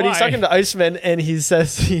 When he's talking to Iceman and he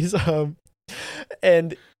says he's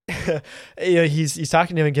he's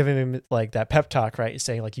talking to him and giving him like that pep talk, right? He's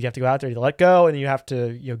saying like you have to go out there, you let go, and you have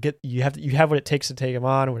to you have what it takes to take him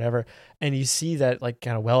on or whatever. And you see that like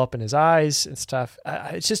kind of well up in his eyes and stuff.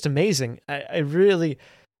 It's just amazing. I really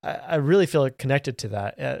feel connected to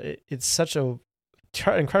that. It's such a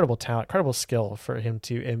incredible talent, incredible skill for him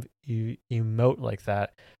to emote like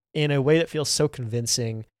that in a way that feels so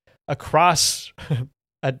convincing across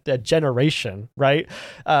a generation, right?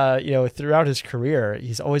 Throughout his career,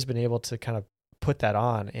 he's always been able to kind of put that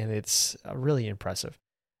on, and it's really impressive.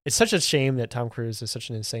 It's such a shame that Tom Cruise is such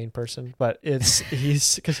an insane person, but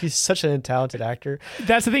he's because he's such an talented actor.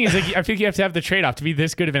 That's the thing is like I think you have to have the trade-off to be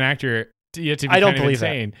this good of an actor. You have to be I don't kind of believe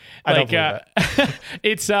insane. that. I don't believe that.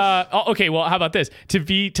 It's okay. Well, how about this?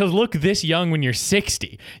 To look this young when you're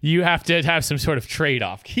 60, you have to have some sort of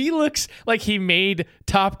trade-off. He looks like he made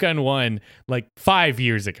Top Gun 1 like 5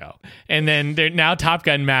 years ago, and then now Top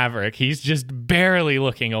Gun Maverick. He's just barely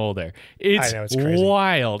looking older. It's crazy.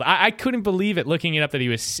 Wild. I couldn't believe it looking it up that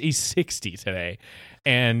he's 60 today.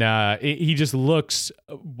 And he just looks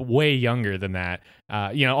way younger than that.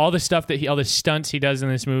 All the stuff all the stunts he does in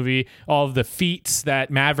this movie, all of the feats that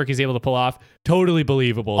Maverick is able to pull off, totally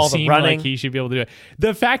believable. All the Seem running. like he should be able to do it.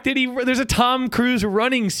 The fact that there's a Tom Cruise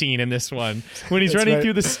running scene in this one when he's running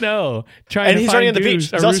through the snow, and he's running on the beach.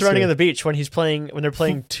 He's also running on the beach when they're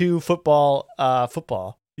playing two football.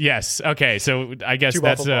 Yes. Okay. So I guess Two-ball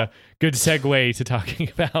that's football. a good segue to talking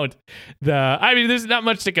about I mean, there's not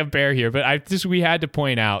much to compare here, but we had to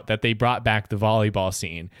point out that they brought back the volleyball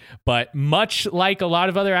scene. But much like a lot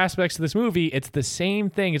of other aspects of this movie, it's the same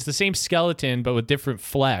thing. It's the same skeleton, but with different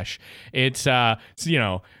flesh. It's,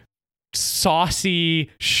 saucy,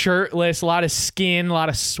 shirtless, a lot of skin, a lot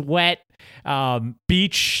of sweat,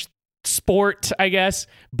 beach sport, I guess,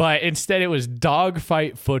 but instead it was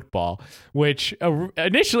dogfight football, which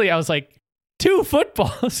initially I was like, 2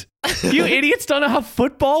 footballs? You idiots don't know how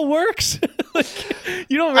football works?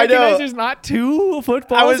 You don't recognize there's not 2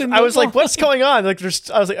 footballs? I was like, what's going on? Like, I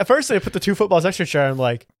was like, at first they put the 2 footballs next to each other. I'm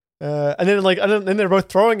like, and then they're both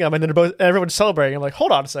throwing them, and then everyone's celebrating. I'm like,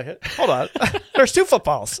 hold on a second, hold on. There's 2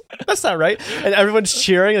 footballs. That's not right. And everyone's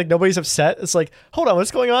cheering, like nobody's upset. It's like, hold on,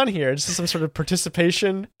 what's going on here? It's just some sort of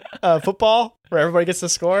participation football where everybody gets to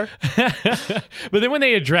score. But then when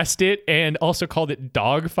they addressed it and also called it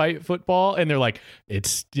dogfight football, and they're like,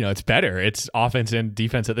 it's better. It's offense and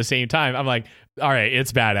defense at the same time. I'm like, all right,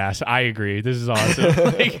 it's badass. I agree. This is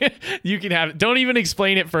awesome. You can have it. Don't even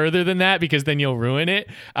explain it further than that because then you'll ruin it.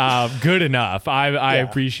 Good enough. I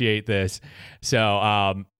appreciate this. So,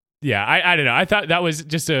 I don't know. I thought that was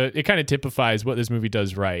just it kind of typifies what this movie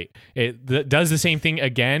does right. It does the same thing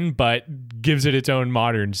again, but gives it its own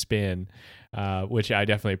modern spin, which I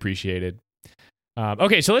definitely appreciated.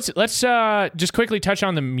 Okay, so let's just quickly touch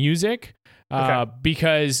on the music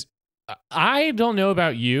because I don't know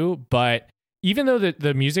about you, but even though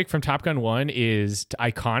the music from Top Gun 1 is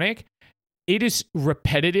iconic, it is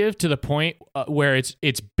repetitive to the point where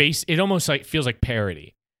it's based. It almost like feels like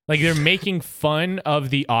parody. Like they're making fun of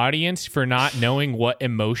the audience for not knowing what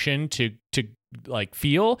emotion to like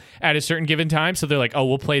feel at a certain given time. So they're like, oh,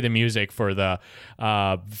 we'll play the music for the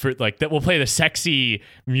we'll play the sexy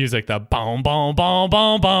music, the boom boom boom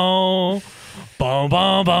boom boom boom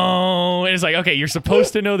boom boom. And it's like, okay, you're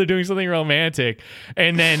supposed to know they're doing something romantic,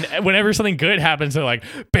 and then whenever something good happens, they're like,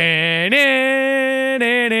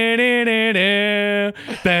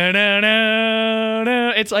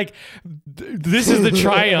 it's like this is the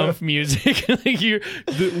triumph music. Like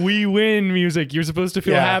we win music. You're supposed to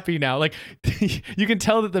feel happy now. Like you can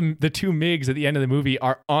tell that the two MiGs at the end of the movie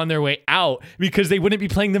are on their way out because they wouldn't be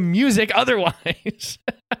playing the music otherwise.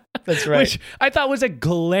 That's right. Which I thought was a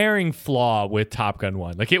glaring flaw with Top Gun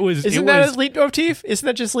 1. Like it was. Isn't that a leitmotif? Isn't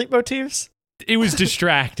that just leitmotifs? It was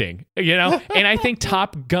distracting, you know? And I think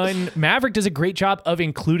Top Gun Maverick does a great job of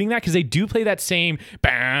including that because they do play that same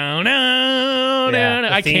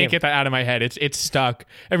I can't get that out of my head. It's stuck.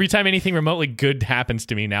 Every time anything remotely good happens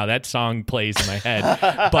to me now, that song plays in my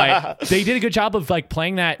head. But they did a good job of like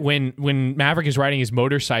playing that when Maverick is riding his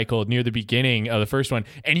motorcycle near the beginning of the first one,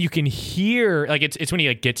 and you can hear like it's when he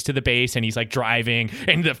like gets to the base and he's like driving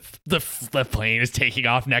and the plane is taking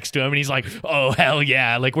off next to him and he's like, oh hell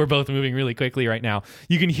yeah, like we're both moving really quickly right now.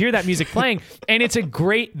 You can hear that music playing, and it's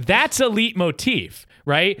that's a leitmotif,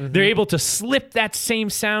 right? Mm-hmm. They're able to slip that same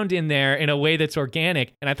sound in there in a way that's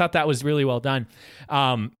organic, and I thought that was really well done.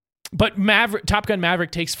 But Top Gun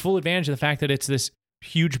Maverick takes full advantage of the fact that it's this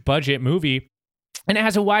huge budget movie, and it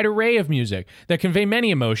has a wide array of music that convey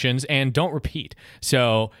many emotions and don't repeat.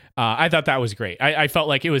 So I thought that was great. I felt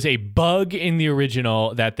like it was a bug in the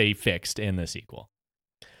original that they fixed in the sequel.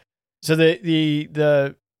 So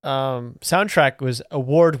the soundtrack was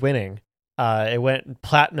award-winning. It went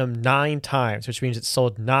platinum 9 times, which means it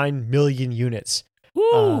sold 9 million units,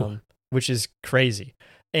 which is crazy.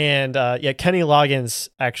 And Kenny Loggins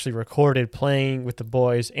actually recorded Playing with the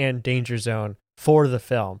Boys and Danger Zone for the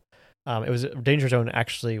film. Danger Zone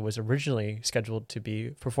actually was originally scheduled to be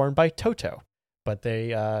performed by Toto, but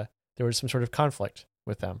there was some sort of conflict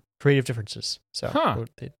with them, creative differences. So,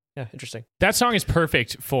 interesting. That song is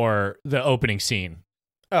perfect for the opening scene.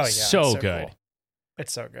 Oh yeah, so good. Cool.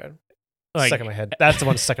 It's so good. Like, stuck in my head. That's the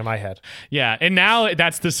one stuck in my head. Yeah, and now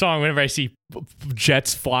that's the song whenever I see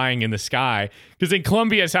jets flying in the sky. Because in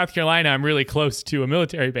Columbia, South Carolina, I'm really close to a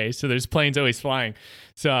military base, so there's planes always flying.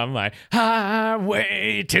 So I'm like,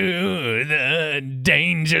 highway to the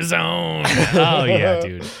danger zone. Oh yeah,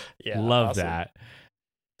 dude. Yeah, love awesome. That.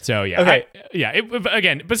 So yeah, okay.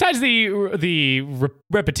 Again, besides the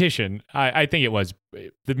repetition, I think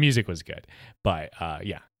the music was good, but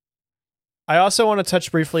yeah. I also want to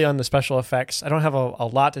touch briefly on the special effects. I don't have a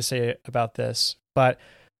lot to say about this, but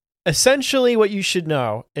essentially what you should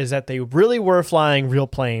know is that they really were flying real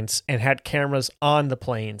planes and had cameras on the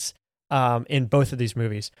planes in both of these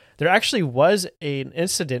movies. There actually was an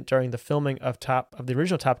incident during the filming of the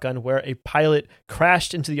original Top Gun where a pilot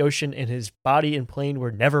crashed into the ocean and his body and plane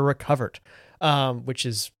were never recovered, which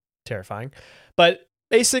is terrifying. But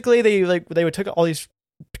basically, they would take all these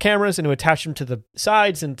cameras and would attach them to the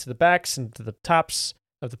sides and to the backs and to the tops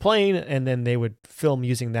of the plane, and then they would film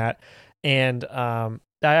using that. And I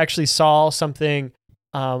actually saw something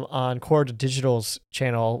on Core Digital's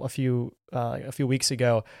channel a few weeks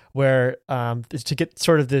ago where to get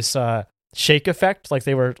sort of this shake effect, like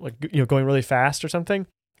they were going really fast or something,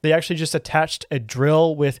 they actually just attached a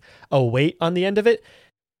drill with a weight on the end of it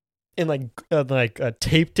and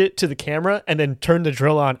taped it to the camera and then turned the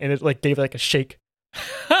drill on, and it gave a shake.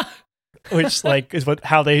 Which is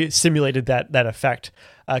how they simulated that effect,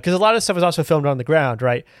 because a lot of stuff was also filmed on the ground,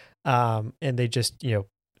 right? And they just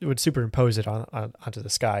would superimpose it onto the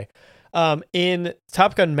sky. In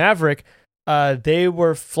Top Gun Maverick, they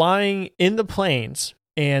were flying in the planes,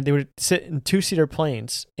 and they would sit in 2-seater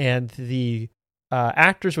planes, and the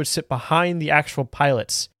actors would sit behind the actual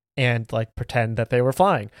pilots and pretend that they were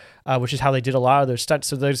flying, which is how they did a lot of their stunts.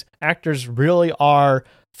 So those actors really are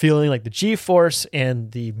feeling the G-force and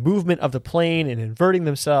the movement of the plane and inverting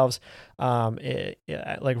themselves.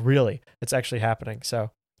 Really, it's actually happening.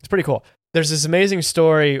 So it's pretty cool. There's this amazing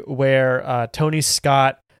story where Tony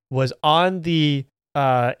Scott was on the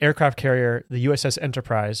aircraft carrier, the USS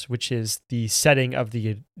Enterprise, which is the setting of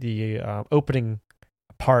the opening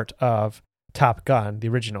part of Top Gun, the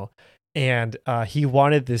original. And he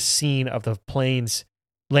wanted this scene of the planes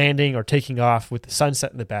landing or taking off with the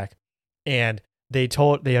sunset in the back. And they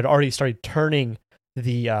had already started turning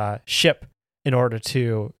the ship in order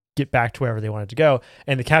to get back to wherever they wanted to go.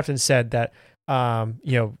 And the captain said that,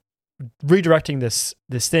 redirecting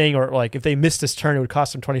this thing, or if they missed this turn, it would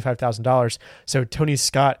cost them $25,000. So Tony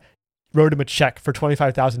Scott wrote him a check for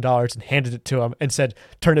 $25,000 and handed it to him and said,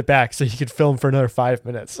 turn it back so he could film for another 5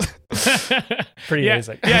 minutes. Pretty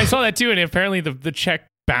amazing. Yeah, I saw that too. And apparently the check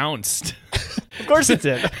bounced. Of course it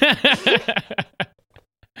did.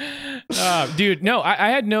 Dude, no, I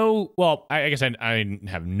had I guess I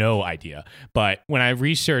have no idea. But when I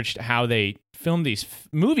researched how they filmed these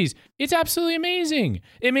movies, it's absolutely amazing.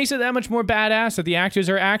 It makes it that much more badass that the actors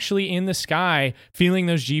are actually in the sky feeling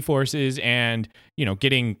those G-forces and,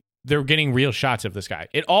 getting they're getting real shots of this guy.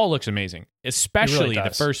 It all looks amazing, especially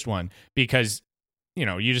the first one, because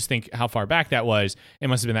you just think how far back that was. It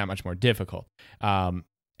must have been that much more difficult. And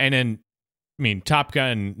then, I mean, Top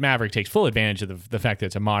Gun Maverick takes full advantage of the fact that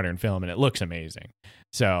it's a modern film and it looks amazing.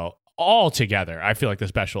 So all together, I feel like the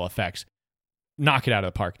special effects knock it out of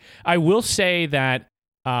the park. I will say that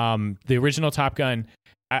the original Top Gun,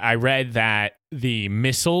 I read that the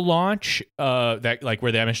missile launch, that like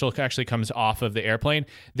where the missile actually comes off of the airplane,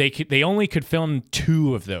 they only could film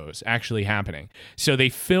 2 of those actually happening. So they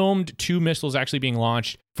filmed 2 missiles actually being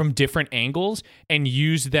launched from different angles and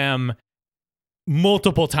used them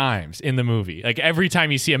multiple times in the movie. Like every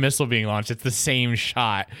time you see a missile being launched, it's the same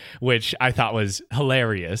shot, which I thought was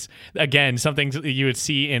hilarious. Again, something you would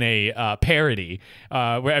see in a parody.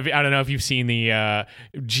 Where I don't know if you've seen the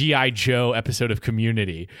G.I. Joe episode of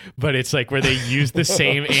Community, but it's like where they use the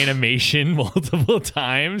same animation multiple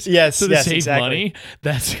times. Yes, so to save exactly. money.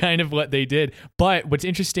 That's kind of what they did. But what's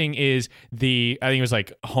interesting is I think it was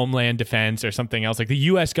like Homeland Defense or something else. Like the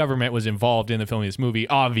U.S. government was involved in the filming of this movie,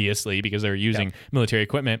 obviously, because they were using military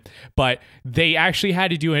equipment, but they actually had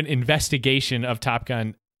to do an investigation of Top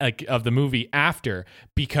Gun, like of the movie after,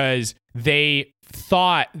 because they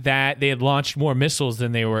thought that they had launched more missiles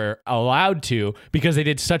than they were allowed to, because they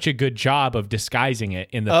did such a good job of disguising it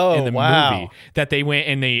in the movie, that they went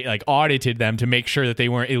and they like audited them to make sure that they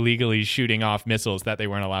weren't illegally shooting off missiles that they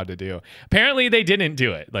weren't allowed to do. Apparently they didn't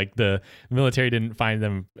do it. Like the military didn't find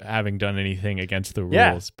them having done anything against the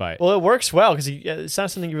rules. But well, it works well because it's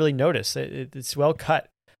not something you really notice. It's well cut.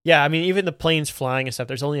 Yeah, I mean, even the planes flying and stuff,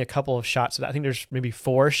 there's only a couple of shots of that. I think there's maybe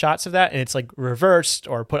 4 shots of that, and it's like reversed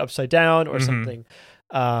or put upside down or something.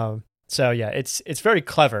 So yeah, it's very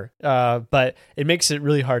clever, but it makes it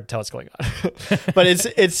really hard to tell what's going on. But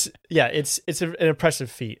it's an impressive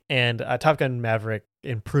feat, and Top Gun Maverick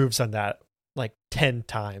improves on that like 10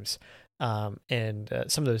 times. And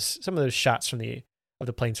some of those shots of the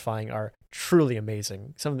planes flying are truly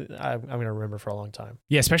amazing. Something I'm going to remember for a long time.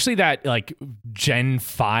 Yeah, especially that like Gen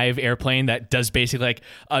 5 airplane that does basically like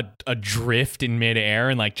a drift in midair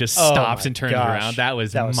and like just stops and turns around. That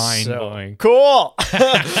was mind-blowing. So cool.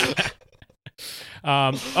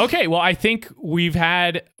 Okay, well, I think we've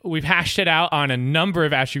hashed it out on a number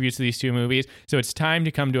of attributes of these 2 movies, so it's time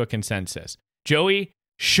to come to a consensus. Joey,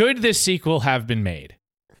 should this sequel have been made?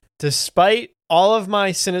 Despite all of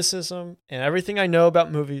my cynicism and everything I know about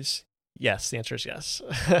movies, yes, the answer is yes.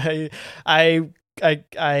 I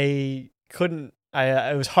couldn't.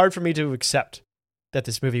 It was hard for me to accept that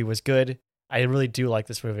this movie was good. I really do like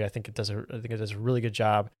this movie. I think it does a really good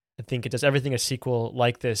job. I think it does everything a sequel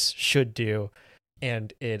like this should do,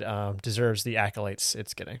 and it deserves the accolades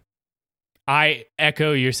it's getting. I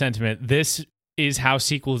echo your sentiment. This is how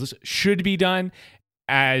sequels should be done.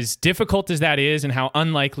 As difficult as that is and how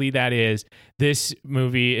unlikely that is, this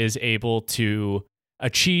movie is able to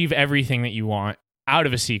achieve everything that you want out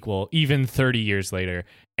of a sequel, even 30 years later.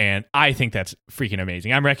 And I think that's freaking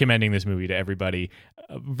amazing. I'm recommending this movie to everybody.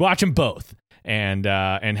 Watch them both and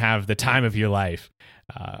have the time of your life,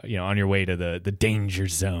 on your way to the danger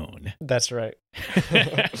zone. That's right.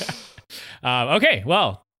 Okay,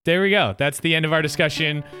 well, there we go. That's the end of our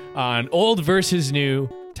discussion on old versus new,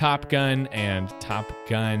 Top Gun and Top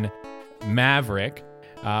Gun Maverick.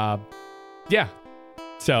 Yeah.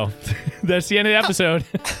 So that's the end of the episode.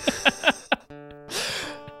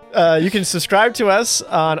 You can subscribe to us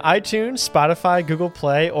on iTunes, Spotify, Google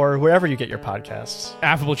Play, or wherever you get your podcasts.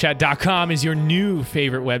 AffableChat.com is your new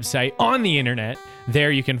favorite website on the internet.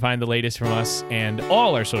 There you can find the latest from us and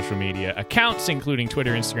all our social media accounts, including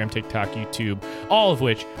Twitter, Instagram, TikTok, YouTube, all of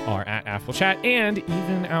which are at AffableChat, and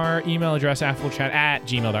even our email address,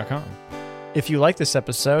 affablechat@gmail.com. If you like this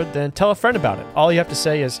episode, then tell a friend about it. All you have to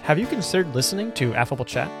say is, have you considered listening to Affable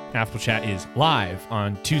Chat? Affable Chat is live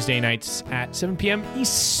on Tuesday nights at 7 p.m.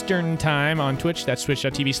 Eastern Time on Twitch. That's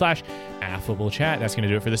twitch.tv/Affable Chat. That's going to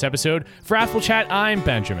do it for this episode. For Affable Chat, I'm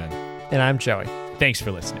Benjamin. And I'm Joey. Thanks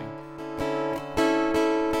for listening.